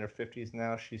probably in her 50s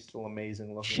now. She's still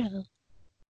amazing looking.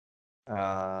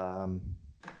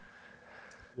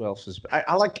 Who else is?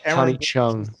 I like Erin. Connie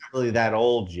Chung. She's not really that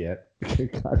old yet.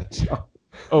 Connie Chung.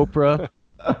 Oprah.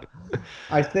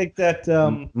 I think that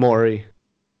Maury.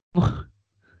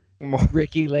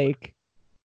 Ricky Lake.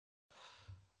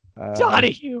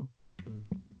 Donahue.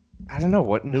 I don't know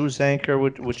what news anchor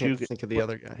would you think of the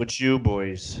other guy? Would you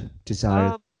boys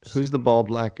desire? Who's the bald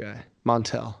black guy?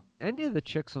 Montel. Any of the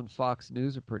chicks on Fox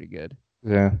News are pretty good.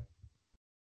 Yeah.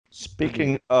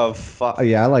 Speaking of,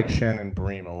 I like Shannon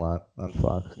Bream a lot on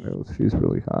Fox News. She's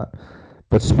really hot.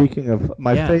 But speaking of,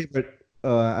 my favorite,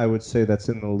 I would say that's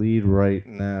in the lead right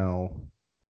now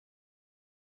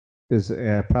is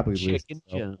probably Chicken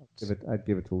Liz Jones. Cho. I'd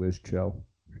give it to Liz Cho.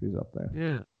 She's up there.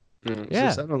 Yeah.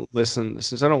 Since I don't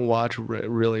since I don't watch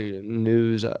really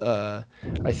news, I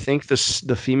think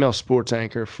the female sports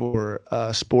anchor for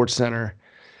Sports Center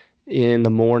in the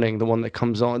morning, the one that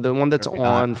comes on, the one that's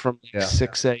on from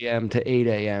 6 a.m. to 8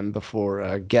 a.m.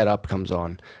 before Get Up comes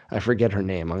on. I forget her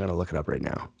name. I'm going to look it up right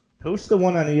now. Who's the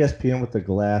one on ESPN with the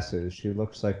glasses? She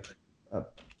looks like a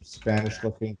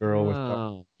Spanish-looking girl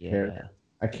with hair.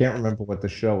 I can't remember what the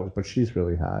show was, but she's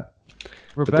really hot.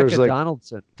 Rebecca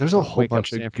Donaldson. There's a whole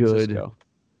bunch of good.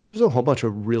 There's a whole bunch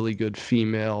of really good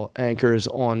female anchors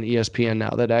on ESPN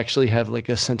now that actually have like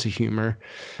a sense of humor,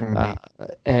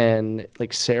 and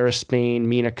like Sarah Spain,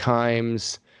 Mina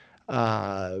Kimes.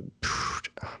 I'm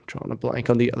drawing a blank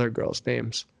on the other girls'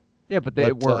 names. Yeah, but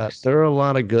it works. There are a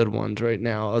lot of good ones right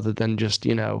now, other than just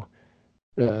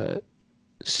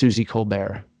Susie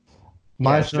Colbert.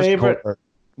 My favorite.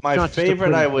 My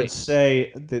favorite, I would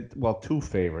say, two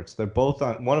favorites. They're both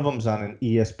on. One of them's on an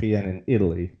ESPN in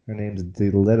Italy. Her name's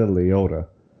Diletta Leotta,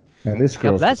 and this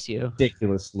girl's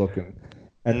ridiculous looking.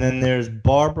 And then there's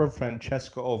Barbara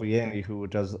Francesca Ovieni, who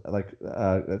does like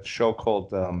a show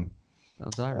called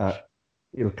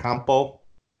Il Campo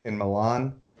in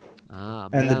Milan.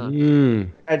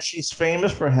 And she's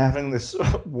famous for having this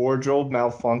wardrobe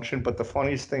malfunction. But the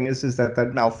funniest thing is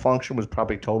that malfunction was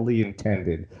probably totally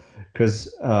intended.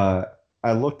 Because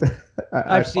I looked at...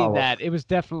 I've seen that. It was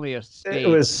definitely a stage. It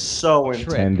was so trick.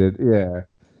 Intended, yeah.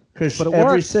 Because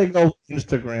every single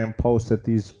Instagram post that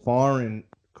these foreign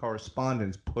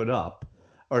correspondents put up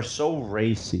are so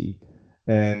racy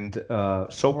and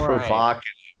so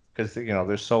provocative. Because,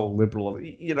 they're so liberal.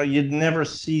 You'd never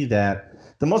see that.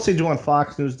 The most they do on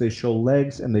Fox News, they show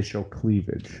legs and they show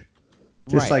cleavage.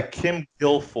 Just like Kim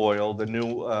Guilfoyle, the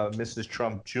new Mrs.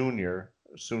 Trump Jr.,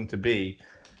 soon to be,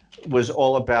 was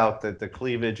all about the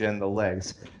cleavage and the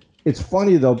legs. It's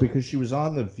funny though because she was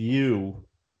on The View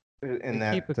in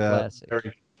that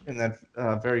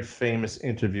very famous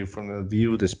interview from The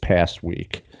View this past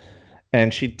week,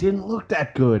 and she didn't look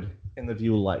that good in The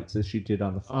View lights as she did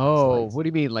on the Fox lights. What do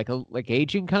you mean, like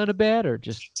aging kind of bad or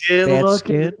just bad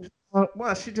skin?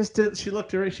 Well, she just did. She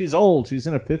looked. She's old. She's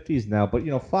in her 50s now. But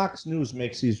Fox News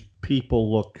makes these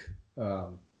people look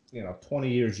 20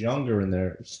 years younger in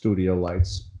their studio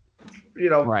lights.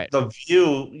 Right. The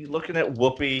View. Looking at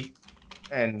Whoopi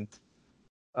and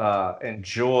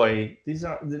Joy. These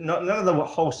are none of the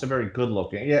hosts are very good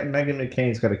looking. Yeah, Megan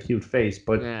McCain's got a cute face,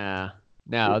 but Yeah.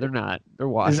 No, they're not. They're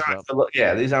these washed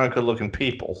up. these aren't good looking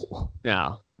people.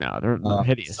 No, they're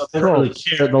hideous. So they don't really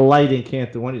care. The lighting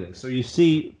can't do anything. So you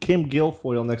see Kim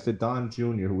Guilfoyle next to Don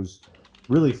Jr., who was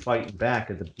really fighting back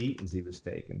at the beatings he was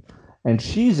taking. And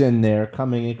she's in there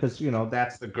coming in because,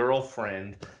 that's the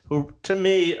girlfriend who, to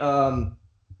me,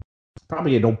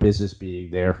 probably had no business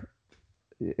being there.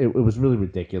 It was really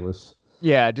ridiculous.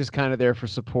 Yeah, just kind of there for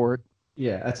support.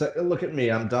 Yeah, it's like, look at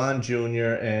me. I'm Don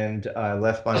Jr. and I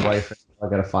left my wife. I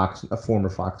got a former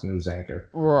Fox News anchor.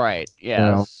 Right.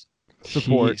 Yeah.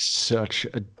 Support. She's such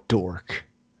a dork.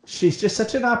 She's just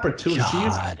such an opportunity.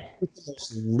 God. She's the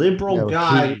most liberal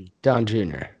guy. Don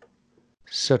Jr.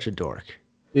 Such a dork.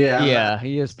 Yeah,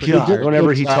 he is pretty God, good.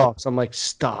 whenever he talks, I'm like,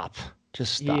 stop.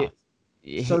 Just stop.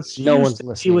 So no one's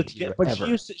listening to you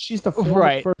ever. She's the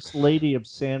former first lady of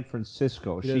San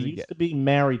Francisco. She used to be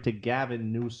married to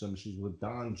Gavin Newsom. She's with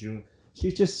Don Jr.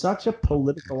 She's just such a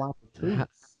political opportunity.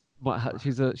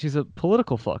 She's a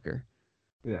political fucker.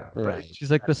 Yeah, right.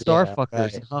 She's like the star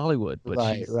fuckers in Hollywood. But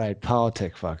right.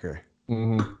 Politic fucker.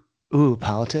 Mm-hmm. Ooh,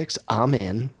 politics? I'm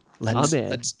in.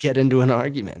 Let's get into an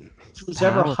argument. She was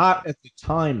ever hot at the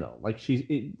time, though. Like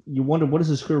you wonder, what does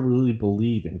this girl really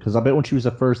believe in? Because I bet when she was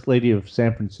the first lady of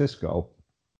San Francisco,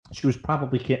 she was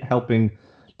probably helping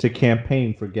to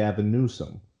campaign for Gavin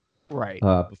Newsom, right?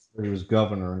 Before he was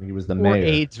governor and he was the mayor.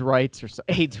 AIDS rights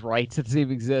AIDS rights. It doesn't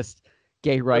even exist.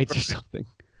 Gay rights or something.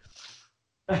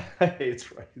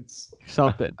 AIDS rights.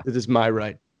 Something. It is my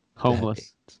right.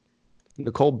 Homeless.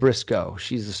 Nicole Briscoe.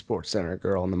 She's the Sports Center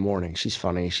girl in the morning. She's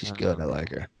funny. She's good. I like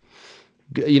her.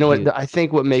 You know what? I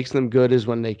think what makes them good is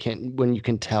when you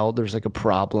can tell there's like a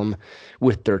problem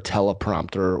with their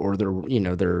teleprompter or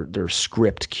their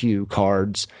script cue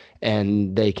cards,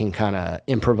 and they can kind of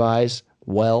improvise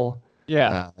well.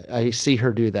 Yeah, I see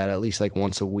her do that at least like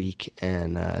once a week,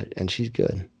 and she's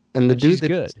good. And the dude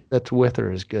that's with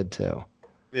her is good too.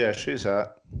 Yeah, she's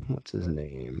hot. What's his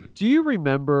name? Do you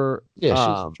remember? Yeah,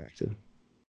 she's attractive.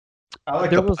 I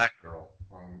like the black girl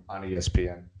on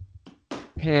ESPN.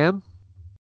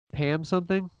 Pam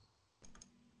something?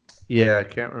 Yeah, I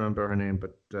can't remember her name,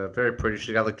 but very pretty.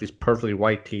 She got like these perfectly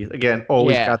white teeth. Again,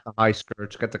 always got the high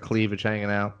skirts, got the cleavage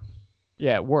hanging out.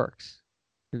 Yeah, it works.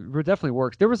 It definitely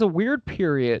works. There was a weird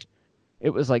period. It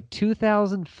was like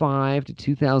 2005 to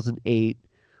 2008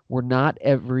 where not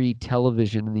every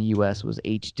television in the U.S. was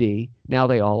HD. Now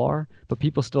they all are, but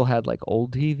people still had like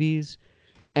old TVs.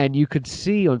 And you could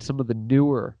see on some of the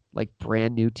newer, like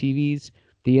brand new TVs,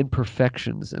 the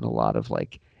imperfections in a lot of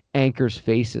like anchors'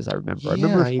 faces. I remember. I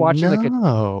remember watching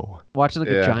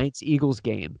a Giants Eagles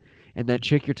game, and that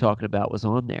chick you're talking about was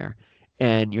on there,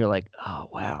 and you're like, oh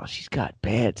wow, she's got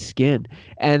bad skin.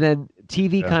 And then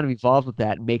TV kind of evolved with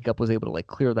that, and makeup was able to like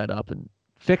clear that up and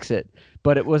fix it.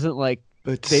 But it wasn't like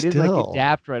they didn't like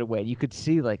adapt right away. You could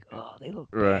see like, oh, they look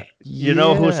bad. You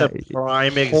know who's a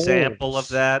prime example of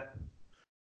that?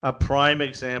 A prime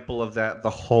example of that, the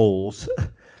Holes.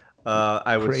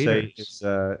 I would say is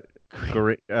Lori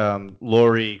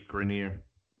Greiner,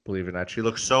 believe it or not. She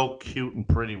looks so cute and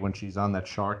pretty when she's on that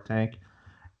Shark Tank.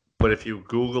 But if you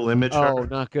Google image her,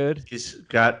 not good. She's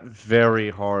got very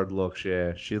hard looks.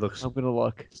 Yeah, she looks. I'm gonna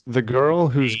look. The girl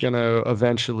who's gonna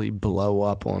eventually blow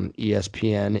up on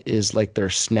ESPN is like their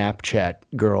Snapchat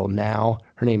girl now.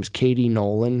 Her name's Katie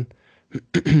Nolan.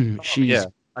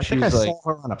 I think I saw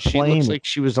her on a plane. She looks like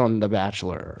she was on The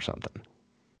Bachelor or something.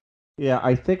 Yeah,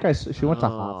 I think she went to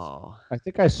hospital. I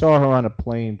think I saw her on a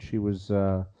plane. She was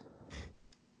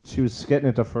getting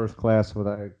into first class with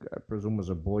I presume was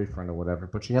her boyfriend or whatever.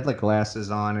 But she had like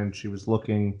glasses on and she was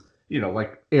looking,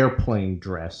 like airplane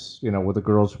dress. Where the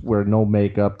girls wear no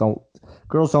makeup.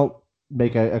 Girls don't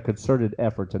make a concerted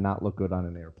effort to not look good on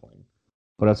an airplane.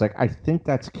 But I was like, I think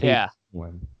that's Kate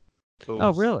Wynn.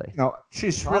 Oh, really? No,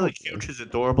 she's really cute. She's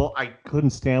adorable. I couldn't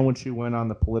stand when she went on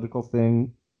the political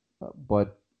thing,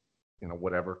 but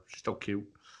whatever. She's still cute.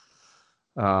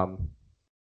 But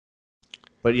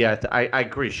yeah, I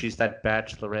agree. She's that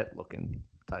bachelorette-looking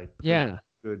type. Yeah.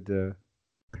 Good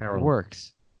parallel.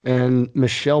 Works. And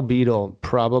Michelle Beadle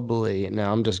probably,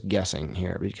 now I'm just guessing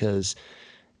here, because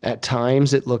at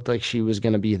times it looked like she was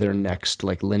going to be their next,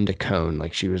 like Linda Cohn,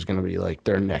 like she was going to be like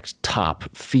their next top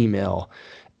female.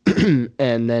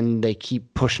 And then they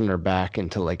keep pushing her back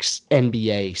into like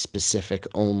NBA specific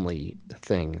only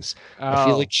things. I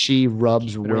feel like she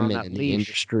rubs women in the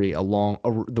industry along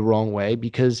the wrong way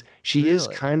because she's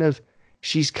kind of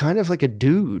like a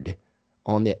dude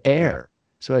on the air.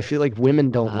 So I feel like women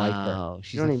don't like her. Oh,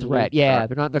 she's You know a what I threat. mean? Yeah,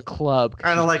 they're not in the club.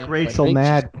 Kind of like Rachel think she's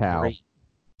Mad Cow. great.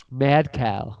 Mad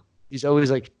Cow. She's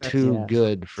always like too Yeah.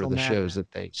 good for the Mad shows Cow.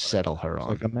 that they settle her Looks on.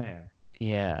 like a man.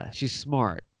 Yeah, she's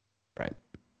smart. Right.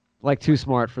 Like too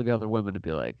smart for the other women to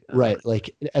be like, Right. Like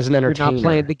as an you're entertainer. not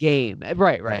playing the game.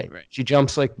 Right. She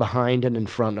jumps like behind and in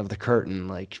front of the curtain,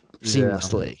 like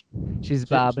seamlessly. She's You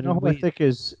bobbing know and who I weaving. think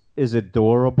is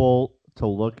adorable to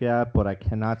look at, but I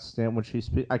cannot stand when she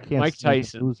speaks. I can't Mike stand the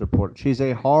Tyson. news reporter. She's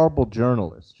a horrible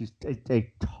journalist. She's a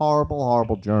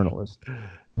horrible journalist.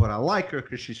 But I like her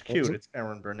because she's cute. It's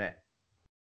Erin Burnett.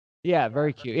 Yeah,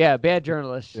 very cute. Yeah, bad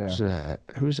journalist. Yeah. Who's that?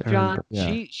 Who's Erin John,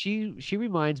 Burnett? Yeah. she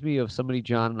reminds me of somebody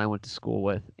John and I went to school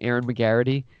with, Erin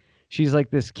McGarity. She's like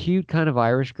this cute kind of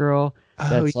Irish girl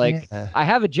that's like, I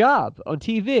have a job on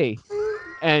TV,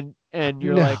 and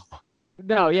you're No. like,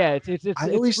 no, yeah, it's I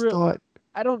always real. thought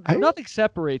Nothing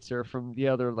separates her from the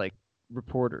other like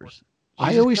reporters. I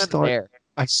She's just always kinda thought there.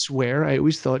 I swear I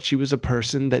always thought she was a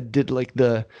person that did like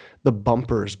the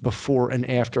bumpers before and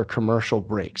after commercial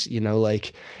breaks, you know,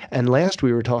 like and last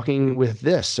we were talking with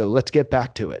this, so let's get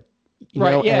back to it. You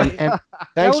Right, know, yeah. and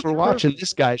thanks would for be watching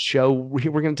this guy's show.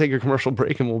 We're going to take a commercial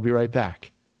break and we'll be right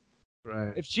back.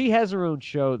 Right. If she has her own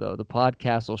show though, the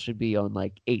Podcastle should be on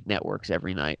like 8 networks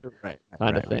every night. Right.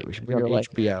 Kind of thing. We should be You're on like,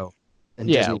 HBO and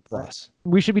Yeah. Disney Plus.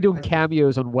 we should be doing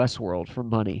cameos on Westworld for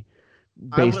money,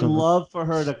 I based would on love for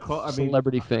her to call. I mean,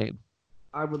 celebrity fame.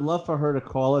 I would love for her to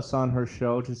call us on her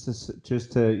show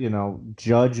just to you know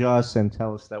judge us and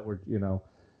tell us that we're you know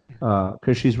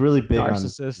because she's really big on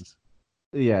Narcissist.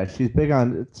 yeah she's big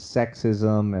on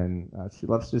sexism and she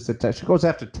loves she goes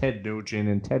after Ted Nugent,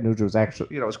 and Ted Nugent was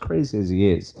actually you know as crazy as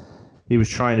he is, he was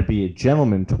trying to be a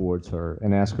gentleman towards her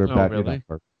and ask her Oh, about really?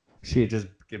 she had just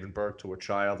given birth to a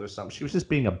child or something. She was just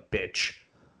being a bitch.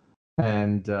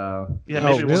 And Oh, maybe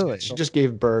it was- really? She just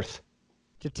gave birth.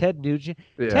 To Ted Nugent.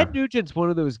 Yeah. Ted Nugent's one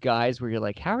of those guys where you're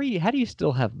like, how do you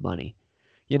still have money?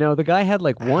 You know, the guy had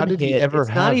like How one did hit. he ever it's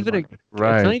not have even money? it's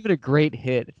Right. not even a great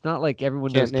hit. It's not like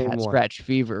everyone Can't knows name Cat one. Scratch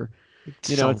Fever.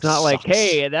 You know, it's Song not like, sucks.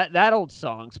 hey, that old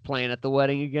song's playing at the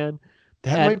wedding again.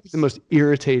 That and might be the most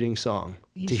irritating song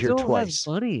He to hear still twice. has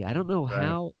money. I don't know Right.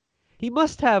 how. He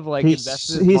must have like He's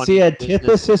invested the money in business.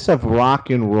 antithesis of rock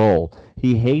and roll.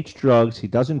 He hates drugs. He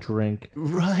doesn't drink.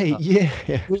 Right, yeah.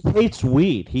 He hates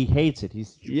weed. He hates it.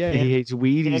 Yeah, he hates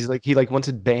weed. He's like he wants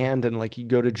it banned and like you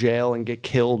go to jail and get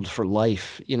killed for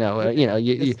life. You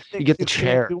get the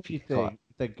chair. Do anything.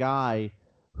 The guy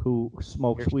who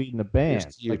smokes weed in a band.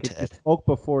 here's to you, Like if you Ted. smoke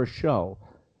before a show,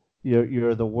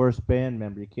 you're the worst band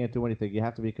member. You can't do anything. You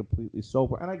have to be completely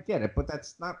sober. And I get it, but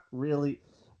that's not really.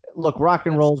 Look, rock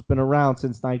and roll's been around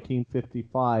since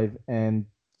 1955, and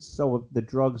so the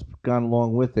drugs gone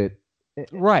along with it.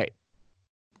 Right.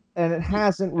 And it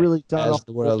hasn't really done. As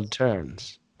the world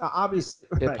turns. Obviously,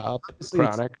 Hip right. hop, Obviously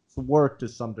chronic. it's worked to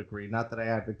some degree. Not that I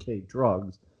advocate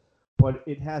drugs, but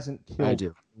it hasn't killed I do.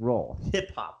 rock and roll.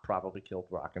 Hip hop probably killed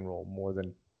rock and roll more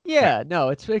than. Yeah, no,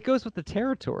 it goes with the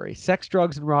territory. Sex,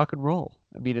 drugs, and rock and roll.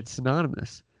 I mean, it's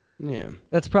synonymous. Yeah.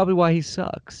 That's probably why he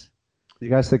sucks. You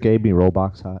guys think Amy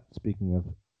Robach's hot? Speaking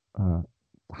of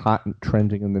hot and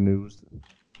trending in the news,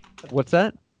 What's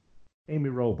that?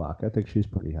 Amy Robach. I think she's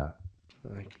pretty hot.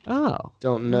 Like, Oh,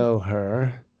 don't know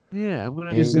her. yeah. I'm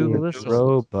gonna Amy Google this.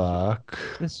 Robach.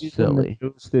 This She's silly. in the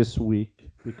news this week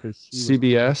because she was,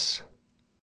 CBS.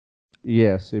 yeah,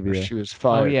 Where CBS. she was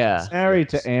fired. Oh yeah, Married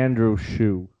to Andrew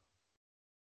Shue.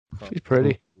 She's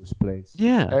pretty. Whose place?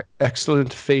 yeah.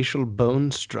 Excellent facial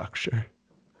bone structure.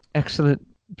 Excellent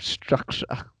structure.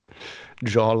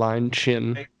 Jawline,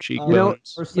 chin, cheekbones. You know-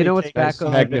 Personally, what's take back a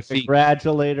on- side to Magnifique.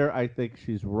 congratulate her. I think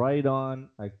she's right on.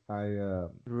 I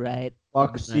Right.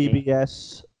 fuck Money.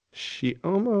 CBS. She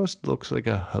almost looks like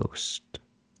a host.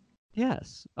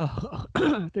 Yes. Oh,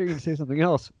 they're gonna say something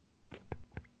else.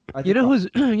 I You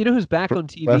think know who's back on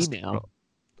TV West- now?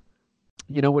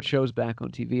 You know what show's back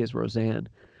on TV is Roseanne.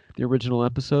 The original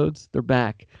episodes, they're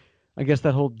back. I guess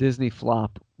that whole Disney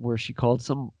flop where she called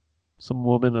some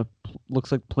woman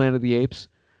looks like Planet of the Apes,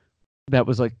 that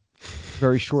was like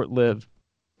very short lived.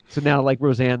 So now like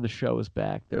Roseanne the show is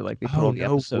back. They're like they put Oh, all the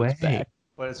no episodes way. back.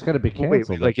 but it's gonna be Oh, wait,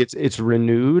 canceled. like it's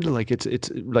renewed? Like it's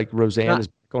like Roseanne Not- is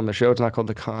back on the show. It's not called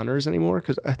The Connors anymore?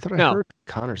 Because I thought I No. heard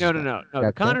Connors. No, is no, back. no, no. The That's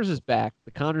it? Connors is back.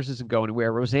 The Connors isn't going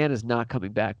anywhere. Roseanne is not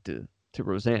coming back to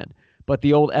Roseanne. But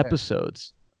the old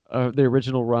episodes, the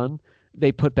original run,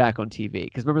 they put back on TV.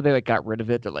 Because remember they like got rid of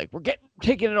it. They're like, we're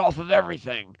taking it off of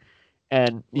everything.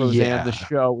 And Roseanne, the Yeah.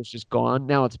 show, was just gone.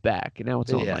 Now it's back, and now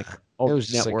it's on Yeah. like all It was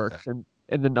these just like networks, and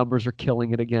and the numbers are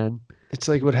killing it again. It's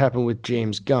like what happened with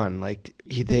James Gunn. Like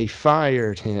they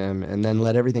fired him and then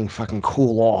let everything fucking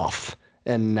cool off,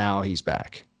 and now he's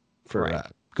back for Right.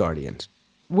 Guardians.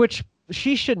 Which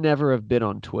she should never have been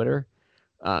on Twitter.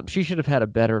 She should have had a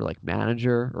better like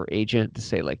manager or agent to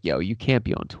say like, "Yo, you can't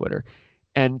be on Twitter."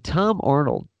 And Tom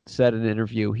Arnold said in an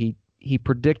interview he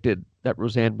predicted that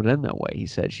Roseanne would end that way. He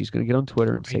said she's going to get on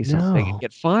Twitter and say something and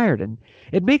get fired, and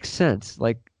it makes sense.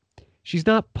 Like she's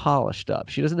not polished up.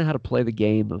 She doesn't know how to play the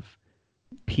game of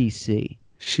PC.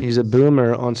 She's a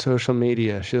boomer on social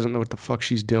media. She doesn't know what the fuck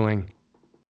she's doing.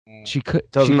 She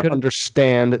Doesn't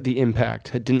understand the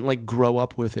impact. Didn't like grow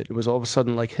up with it. It was all of a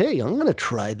sudden like, hey, I'm gonna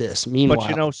try this.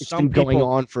 Meanwhile, it's been going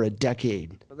on for a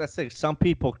decade. That's like some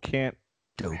people can't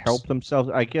help themselves.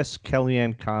 I guess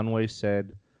Kellyanne Conway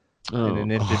said in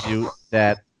an interview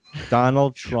that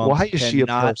Donald Trump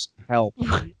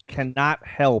cannot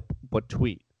help but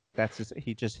tweet. That's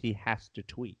he has to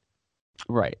tweet.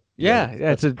 Right. Yeah,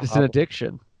 it's an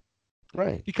addiction.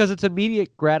 Right. Because it's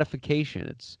immediate gratification.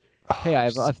 It's hey, I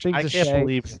have things to say. I can't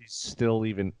believe he's still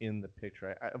even in the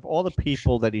picture. Of all the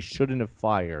people that he shouldn't have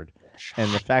fired,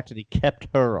 and the fact that he kept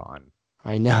her on.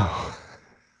 I know.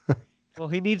 Well,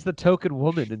 he needs the token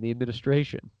woman in the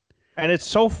administration. And it's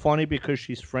so funny because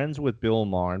she's friends with Bill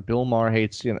Maher, and Bill Maher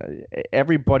hates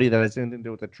everybody that has anything to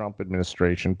do with the Trump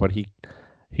administration, but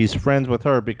he's friends with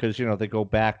her because they go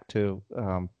back to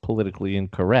politically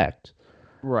incorrect,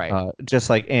 right? Just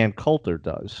like Ann Coulter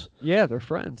does. Yeah, they're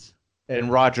friends.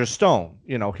 And Roger Stone,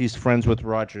 he's friends with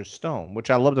Roger Stone, which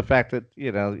I love the fact that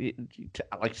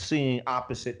like seeing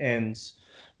opposite ends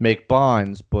make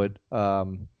bonds, but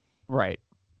right.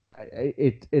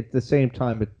 At the same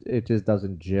time, it just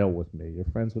doesn't gel with me. You're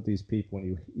friends with these people,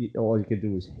 and all you can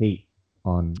do is hate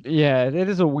on. Yeah, it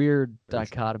is a weird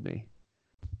dichotomy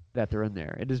that they're in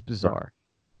there. It is bizarre.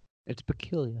 It's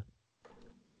peculiar.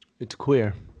 It's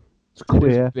queer. It's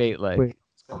queer. It's bait leg.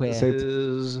 Queer. It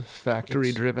is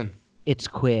factory driven. It's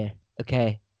queer.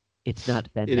 Okay, it's not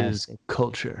fantastic. It is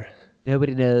culture.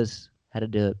 Nobody knows how to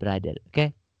do it, but I did it.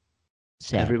 Okay.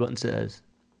 So everyone says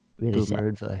really boomer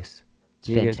advice. It's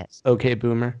fantastic. Okay,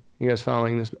 boomer. You guys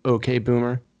following this? Okay,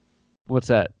 boomer. What's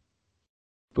that?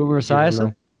 Boomer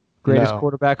Esiason, greatest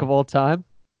quarterback of all time.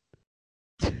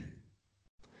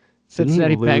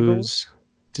 Cincinnati Bengals.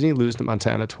 Didn't he lose to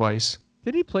Montana twice?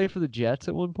 Did he play for the Jets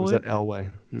at one point? Was that Elway?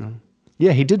 No.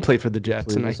 Yeah, he did play for the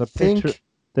Jets, and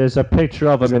there's a picture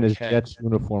of him in his Jets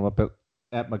uniform up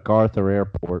at MacArthur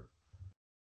Airport.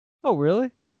 Oh,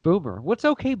 really? Boomer. What's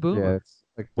okay, Boomer? Yeah, it's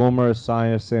like Boomer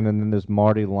Esiason, and then there's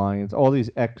Marty Lyons. All these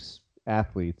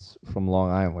ex-athletes from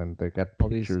Long Island. They got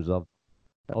pictures of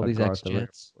all these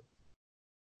ex-Jets.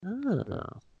 Oh.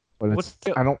 But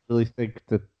I don't really think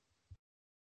that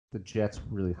the Jets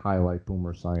really highlight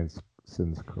Boomer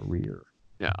Esiason's career.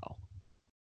 No.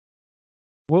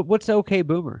 What's okay,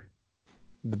 Boomer?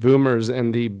 The Boomers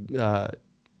and the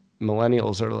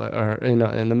Millennials are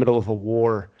in the middle of a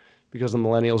war because the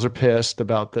Millennials are pissed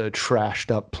about the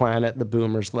trashed up planet the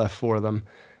Boomers left for them.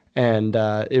 And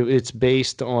it's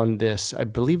based on this, I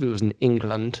believe it was in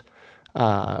England,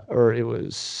 or it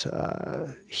was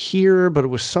here, but it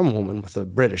was some woman with a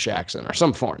British accent or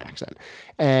some foreign accent.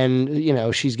 And,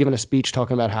 she's given a speech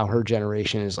talking about how her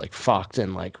generation is like fucked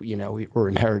and like, we're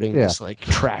inheriting this like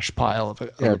trash pile of a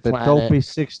planet. The dopey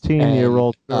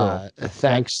 16-year-old girl.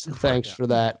 Thanks for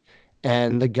that.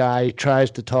 And the guy tries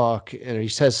to talk and he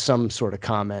says some sort of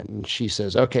comment and she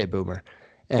says, okay, Boomer.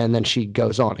 And then she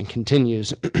goes on and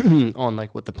continues on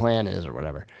like what the plan is or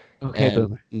whatever. Okay, and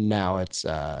Boomer. Now it's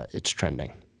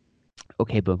trending.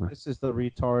 Okay, Boomer. This is the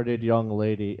retarded young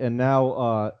lady. And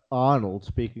now Arnold,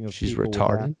 speaking of she's people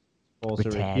retarded. Calls her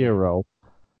a hero.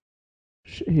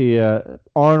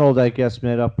 Arnold, I guess,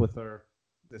 met up with her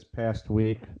this past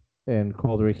week and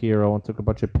called her a hero and took a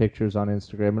bunch of pictures on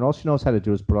Instagram. And all she knows how to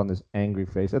do is put on this angry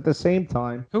face. At the same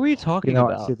time, who are you talking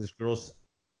about? I see this girl's.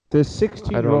 This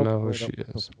 16-year-old I don't know who she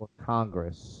is. Before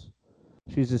Congress.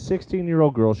 She's a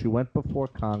 16-year-old girl. She went before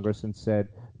Congress and said,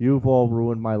 "You've all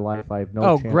ruined my life. I have no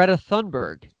chance." Oh, Greta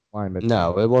Thunberg.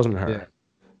 No, it wasn't her. Yeah.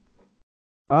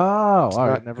 Oh, all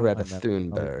right. Never Greta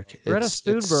Thunberg. Greta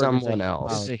Thunberg it's someone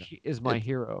else. Is my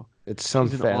hero. It's some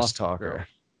She's an fast awesome talker. girl.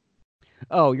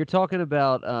 Oh, you're talking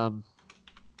about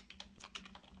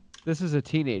this is a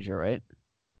teenager, right?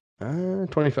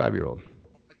 25-year-old.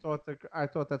 I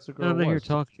thought that's a girl. I don't know who you're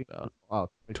talking about. Oh,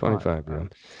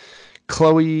 25-year-old.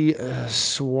 Chloe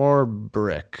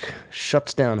Swarbrick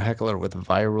shuts down heckler with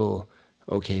viral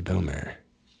 "Okay, Boomer."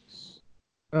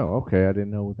 Oh, okay. I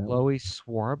didn't know that. Chloe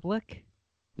Swarbrick?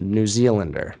 New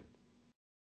Zealander.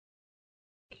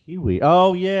 Kiwi.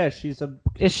 Oh yeah, she's a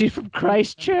Is she from New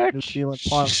Christchurch? Zealand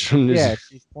farm. She's from New Yeah, Zealand.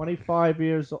 she's 25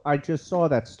 years old. I just saw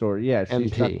that story. Yeah, she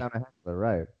shut MP. down a heckler,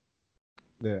 right?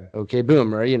 Yeah. Okay,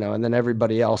 Boomer, and then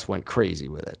everybody else went crazy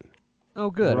with it. Oh,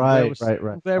 good. Right. I'm glad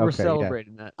we're Okay, yeah.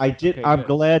 celebrating that. I did. Okay, I'm good.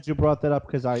 glad you brought that up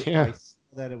because Yeah. I saw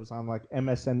that it was on like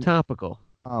MSN, Topical.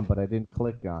 but I didn't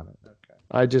click on it. Okay.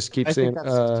 I just keep I saying think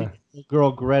that's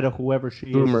girl Greta, whoever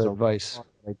she Boomer is. advice.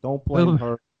 I don't blame Boomer.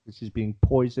 her because she's being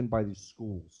poisoned by these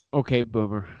schools. Okay,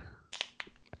 Boomer.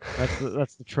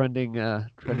 That's the trending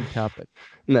topic.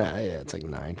 Nah, yeah, it's like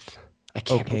 9th. I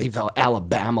can't Okay. believe how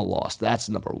Alabama lost. That's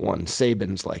number 1.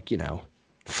 Saban's like,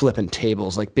 flipping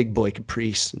tables like Big Boy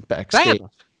Caprice backstage. Bama.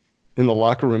 In the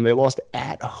locker room. They lost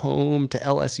at home to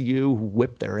LSU, who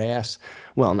whipped their ass.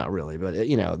 Well, not really, but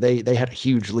they had a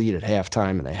huge lead at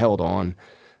halftime and they held on.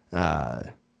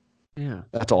 Yeah.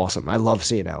 That's awesome. I love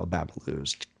seeing Alabama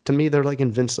lose. To me, they're like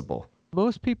invincible.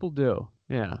 Most people do.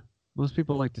 Yeah. Most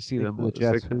people like to see them The lose.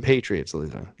 Jets. It's like the Patriots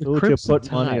losing. The Who would you Crimson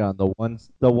put money Tide. on?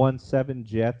 The 1-7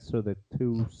 Jets or the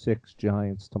 2-6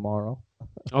 Giants tomorrow?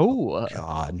 Oh,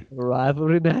 God.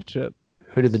 rivalry matchup.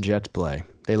 Who did the Jets play?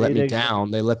 They let They me did-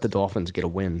 down. They let the Dolphins get a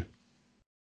win.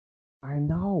 I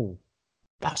know.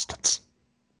 Bastards.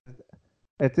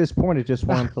 At this point, I just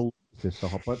want to lose this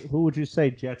all. But who would you say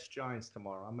Jets Giants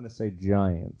tomorrow? I'm going to say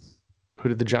Giants. Who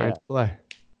did the Giants play?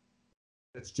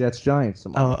 It's Jets Giants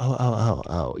tomorrow.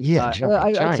 Oh. Yeah, I'd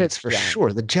say Giants it's for Giants.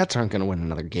 sure. The Jets aren't going to win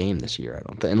another game this year, I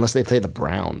don't think, unless they play the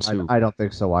Browns. I don't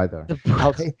think so either.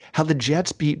 How the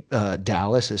Jets beat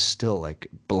Dallas is still like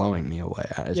blowing me away.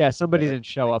 Yeah, somebody didn't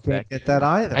show up Can't that get that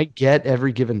either. I get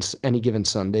any given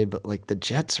Sunday, but like the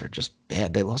Jets are just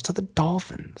bad. They lost to the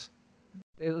Dolphins.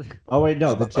 Oh wait,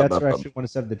 no, the Jets are actually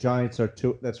 1-7. The Giants are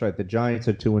 2. That's right. The Giants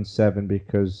are 2-7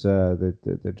 because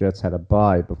the Jets had a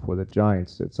bye before the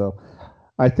Giants did. So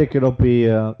I think it'll be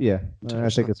yeah. I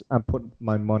think I'm putting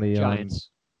my money Giants.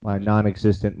 on my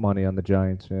non-existent money on the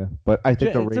Giants. Yeah, but I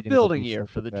think the It's a ratings will building be year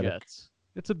for the sympathetic. Jets.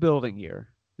 It's a building year.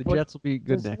 The But Jets will be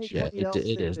good Does next year. anybody else it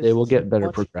think is. there's They will get too better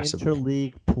much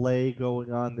progressively. Interleague play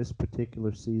going on this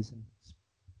particular season.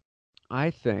 I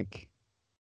think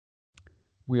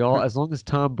we all, as long as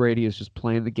Tom Brady is just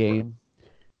playing the game,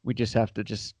 we just have to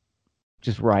just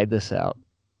ride this out.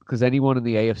 Because anyone in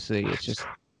the AFC, it's just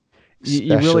you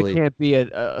really Especially- can't be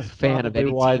a fan of Probably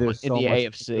any why team there's in so the much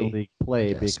AFC. interleague play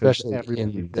Yeah, because especially everybody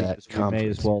in that thinks we may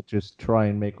conference. as well just try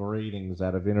and make ratings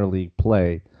out of interleague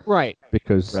play Right.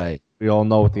 because Right. we all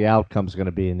know what the outcome's going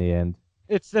to be in the end.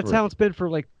 That's how it's been for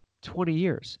like 20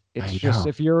 years. It's I just know.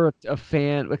 if you're a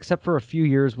fan, except for a few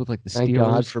years with like the Thank Steelers.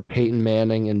 God for Peyton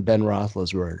Manning and Ben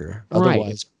Roethlisberger. Right.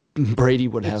 Otherwise, Brady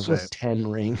would It's have like just- 10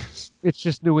 rings. It's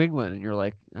just New England, and you're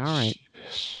like, all right,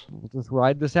 we'll just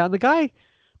ride this out. And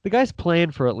the guy's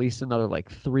playing for at least another like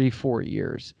 3-4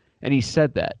 years, and he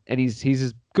said that, and he's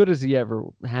as good as he ever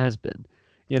has been,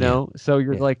 you know. So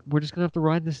you're Yeah. like, we're just gonna have to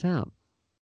ride this out.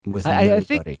 With I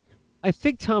think- nobody. I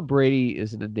think Tom Brady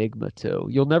is an enigma too.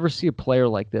 You'll never see a player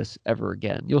like this ever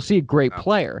again. You'll see a great No.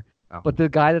 player, No. but the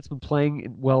guy that's been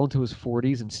playing well into his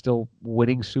 40s and still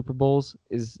winning Super Bowls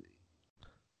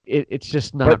it's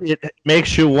just not. But it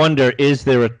makes you wonder: is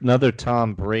there another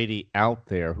Tom Brady out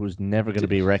there who's never going to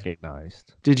be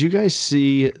recognized? Did you guys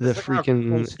see the That's a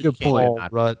freaking good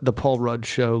point. Paul Rudd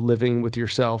show, Living with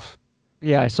Yourself?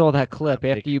 Yeah, I saw that clip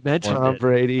after you mentioned Tom it.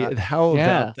 Brady. How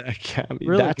yeah. about that cameo?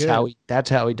 Really That's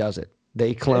how he does it.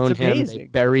 They clone It's him, they amazing.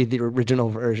 bury the original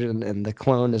version, and the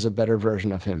clone is a better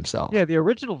version of himself. Yeah, the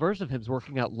original version of him's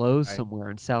working out Lowe's Right. somewhere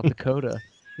in South Dakota.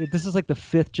 This is like the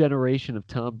 5th generation of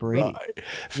Tom Brady. Right.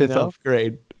 Fifth know?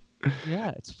 upgrade. Yeah,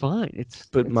 it's fine.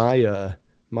 But my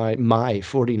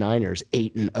 49ers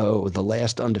 8-0, the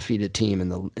last undefeated team in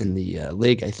the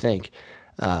league, I think.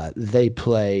 They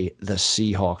play the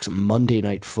Seahawks Monday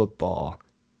Night Football.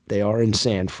 They are in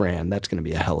San Fran. That's going to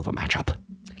be a hell of a matchup.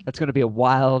 That's going to be a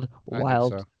wild think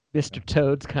so. Mr.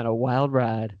 Toad's kind of wild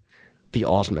ride. Be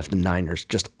awesome if the Niners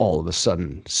just all of a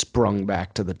sudden sprung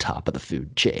back to the top of the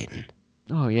food chain.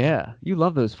 Oh yeah, you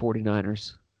love those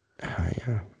 49ers.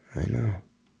 Yeah, I know.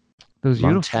 Those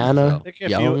Montana,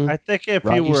 uniforms. I think if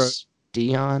Young, you were Rice,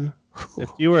 Dion. if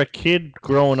you were a kid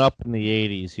growing up in the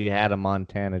 '80s, you had a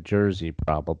Montana jersey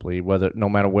probably, no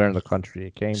matter where in the country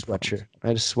it came from. Sweatshirt. I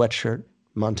had a sweatshirt,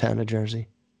 Montana jersey.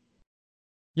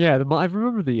 Yeah, I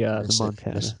remember the Miss it,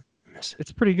 Montana. miss it.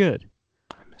 It's pretty good.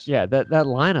 Yeah, that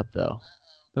lineup though,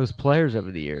 those players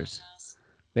over the years,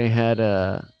 they had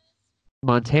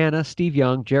Montana, Steve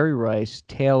Young, Jerry Rice,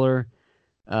 Taylor,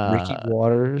 Ricky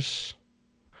Waters.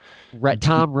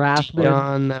 Tom Rathman.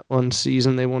 Dion, that one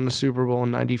season they won the Super Bowl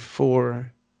in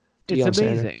 '94. It's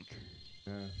amazing.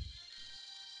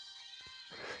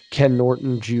 Ken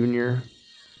Norton Jr.,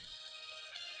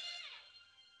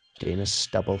 Dana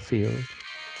Stubblefield,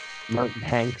 Martin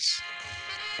Hanks,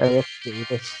 Eric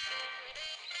Davis.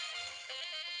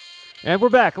 And we're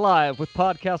back live with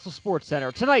Podcastle Sports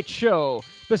Center. Tonight's show,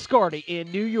 Biscardi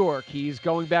in New York. He's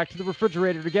going back to the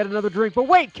refrigerator to get another drink. But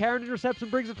wait, Karen intercepts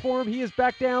and brings it for him. He is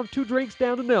back down 2 drinks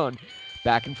down to none.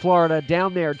 Back in Florida,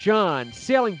 down there, John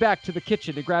sailing back to the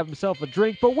kitchen to grab himself a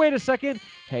drink. But wait a second.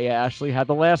 Hey, Ashley had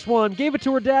the last one, gave it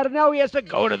to her dad, and now he has to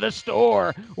go to the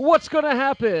store. What's going to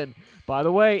happen? By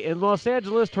the way, in Los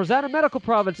Angeles, Tarzana Medical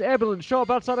Province, ambulance show up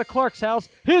outside of Clark's house.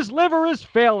 His liver is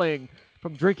failing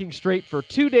from drinking straight for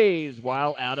 2 days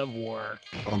while out of work.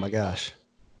 Oh my gosh.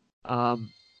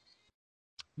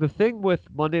 The thing with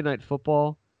Monday Night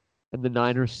Football and the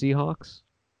Niners Seahawks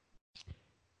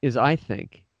is I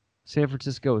think San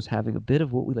Francisco is having a bit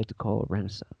of what we like to call a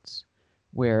renaissance,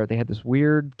 where they had this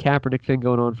weird Kaepernick thing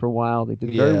going on for a while. They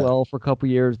did very well for a couple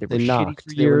years. They were shitty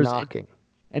for years.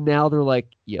 And now they're like,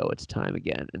 yo, it's time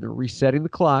again. And they're resetting the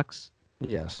clocks.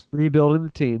 Yes. Rebuilding the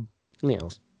team.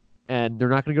 Yes. And they're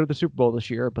not going to go to the Super Bowl this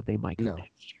year, but they might go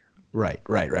next year. Right.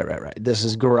 This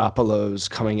is Garoppolo's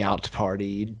coming out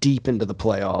party deep into the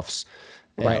playoffs,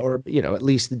 or at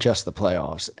least just the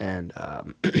playoffs, and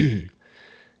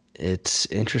it's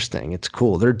interesting. It's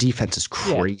cool. Their defense is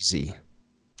crazy. Yeah.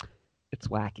 It's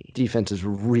wacky. Defense is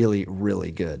really,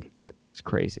 really good. It's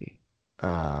crazy.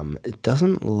 It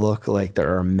doesn't look like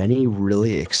there are many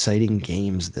really exciting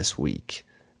games this week,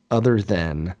 other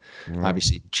than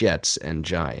obviously Jets and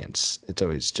Giants. It's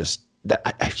always just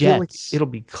that I feel like it'll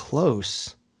be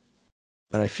close,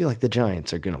 but I feel like the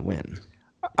Giants are going to win.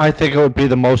 I think it would be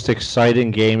the most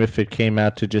exciting game if it came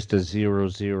out to just a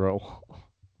 0-0.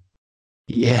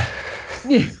 Yeah.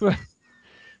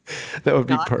 That would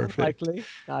be perfect. Unlikely.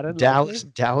 Not unlikely.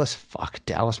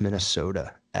 Dallas,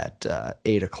 Minnesota at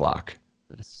 8:00.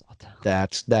 Minnesota.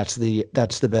 That's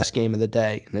the best game of the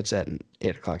day, and it's at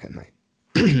 8:00 at night.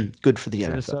 Good for the NFL.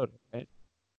 Minnesota, right?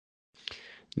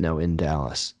 No, in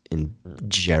Dallas, in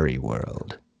Jerry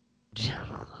World.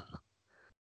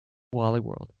 Wally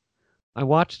World. I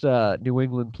watched New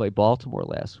England play Baltimore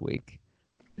last week.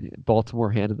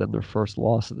 Baltimore handed them their first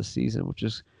loss of the season, which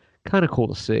is kind of cool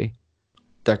to see.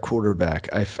 That quarterback,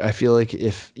 I feel like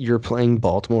if you're playing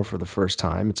Baltimore for the first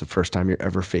time, it's the first time you're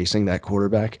ever facing that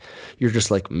quarterback, you're just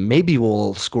like, maybe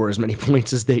we'll score as many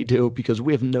points as they do because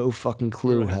we have no fucking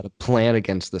clue how to plan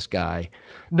against this guy.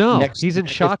 No, he's in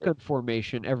shotgun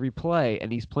formation every play,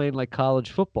 and he's playing like college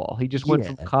football. He just went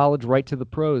from college right to the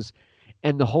pros,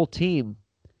 and the whole team,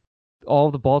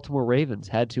 all the Baltimore Ravens,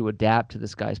 had to adapt to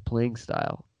this guy's playing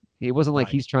style. It wasn't like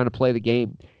he's trying to play the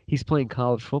game. He's playing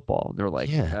college football. And they're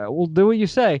like, we'll do what you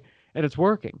say. And it's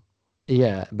working.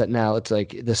 Yeah, but now it's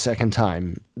like the second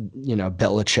time,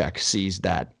 Belichick sees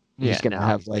that. He's going to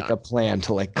have a plan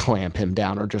to clamp him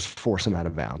down or just force him out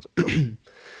of bounds.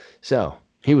 So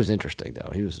he was interesting,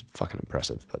 though. He was fucking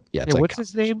impressive. But yeah, it's what's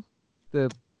his name? The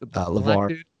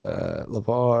LeVar.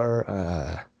 LeVar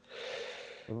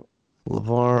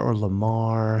or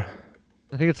Lamar.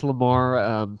 I think it's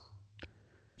Lamar.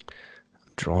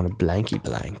 Drawing a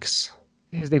blanks.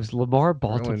 His name's Lamar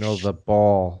Baltimore. I only know the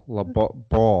Ball,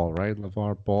 right?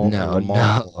 LeVar Ball.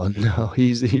 No.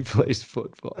 He plays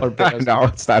football. No,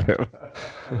 it's not him.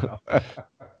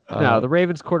 No, the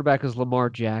Ravens quarterback is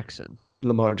Lamar Jackson.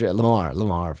 Lamar Jackson.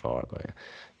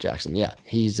 Yeah,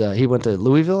 he went to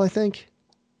Louisville, I think.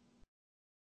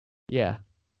 Yeah.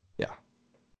 I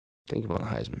think he won a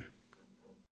Heisman.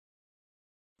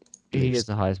 He is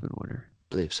a Heisman winner. I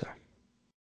believe so.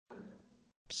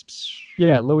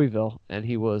 Yeah, Louisville, and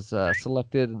he was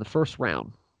selected in the first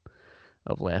round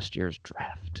of last year's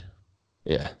draft.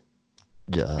 Yeah.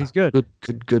 He's good.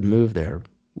 Good move there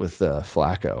with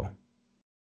Flacco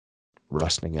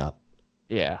rusting up.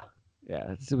 Yeah,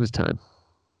 it was time.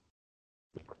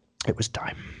 It was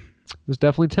time. It was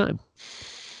definitely time.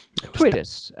 Tweet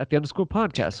us at the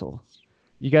 _Podcastle.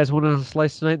 You guys want to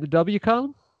slice tonight in the W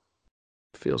column?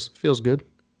 Feels good.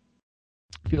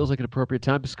 Feels like an appropriate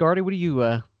time. Biscardi, what do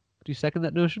you second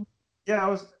that notion? Yeah,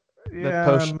 I'm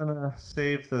gonna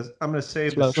save the. I'm gonna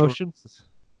save the notion.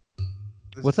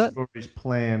 What's that? Story's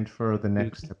planned for the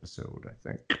next episode, I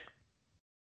think.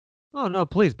 Oh no!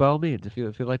 Please, by all means, if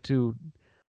you'd like to.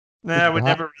 Nah, we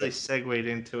never really segued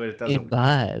into it. It doesn't.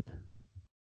 Imbibe.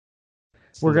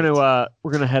 We're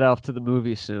gonna head off to the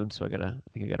movie soon, so I think I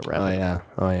gotta wrap it up.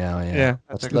 Oh yeah. Yeah,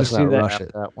 let's not rush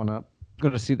it. That one up.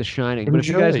 Going to see The Shining.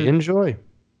 Enjoy. But Enjoy.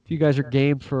 If you guys are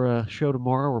game for a show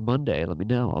tomorrow or Monday, let me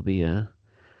know. I'll be around.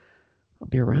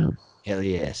 Hell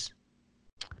yes.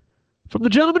 From the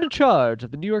gentleman in charge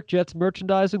of the New York Jets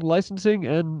merchandising, licensing,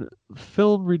 and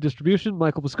film redistribution,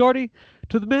 Michael Biscardi,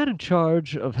 to the man in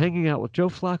charge of hanging out with Joe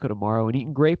Flacco tomorrow and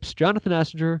eating grapes, Jonathan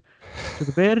Assinger, to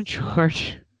the man in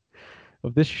charge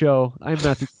of this show, I'm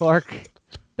Matthew Clark.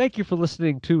 Thank you for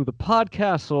listening to the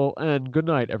Podcastle, and good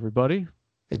night, everybody.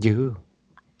 Adieu.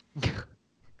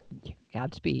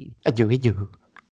 Godspeed. Adieu.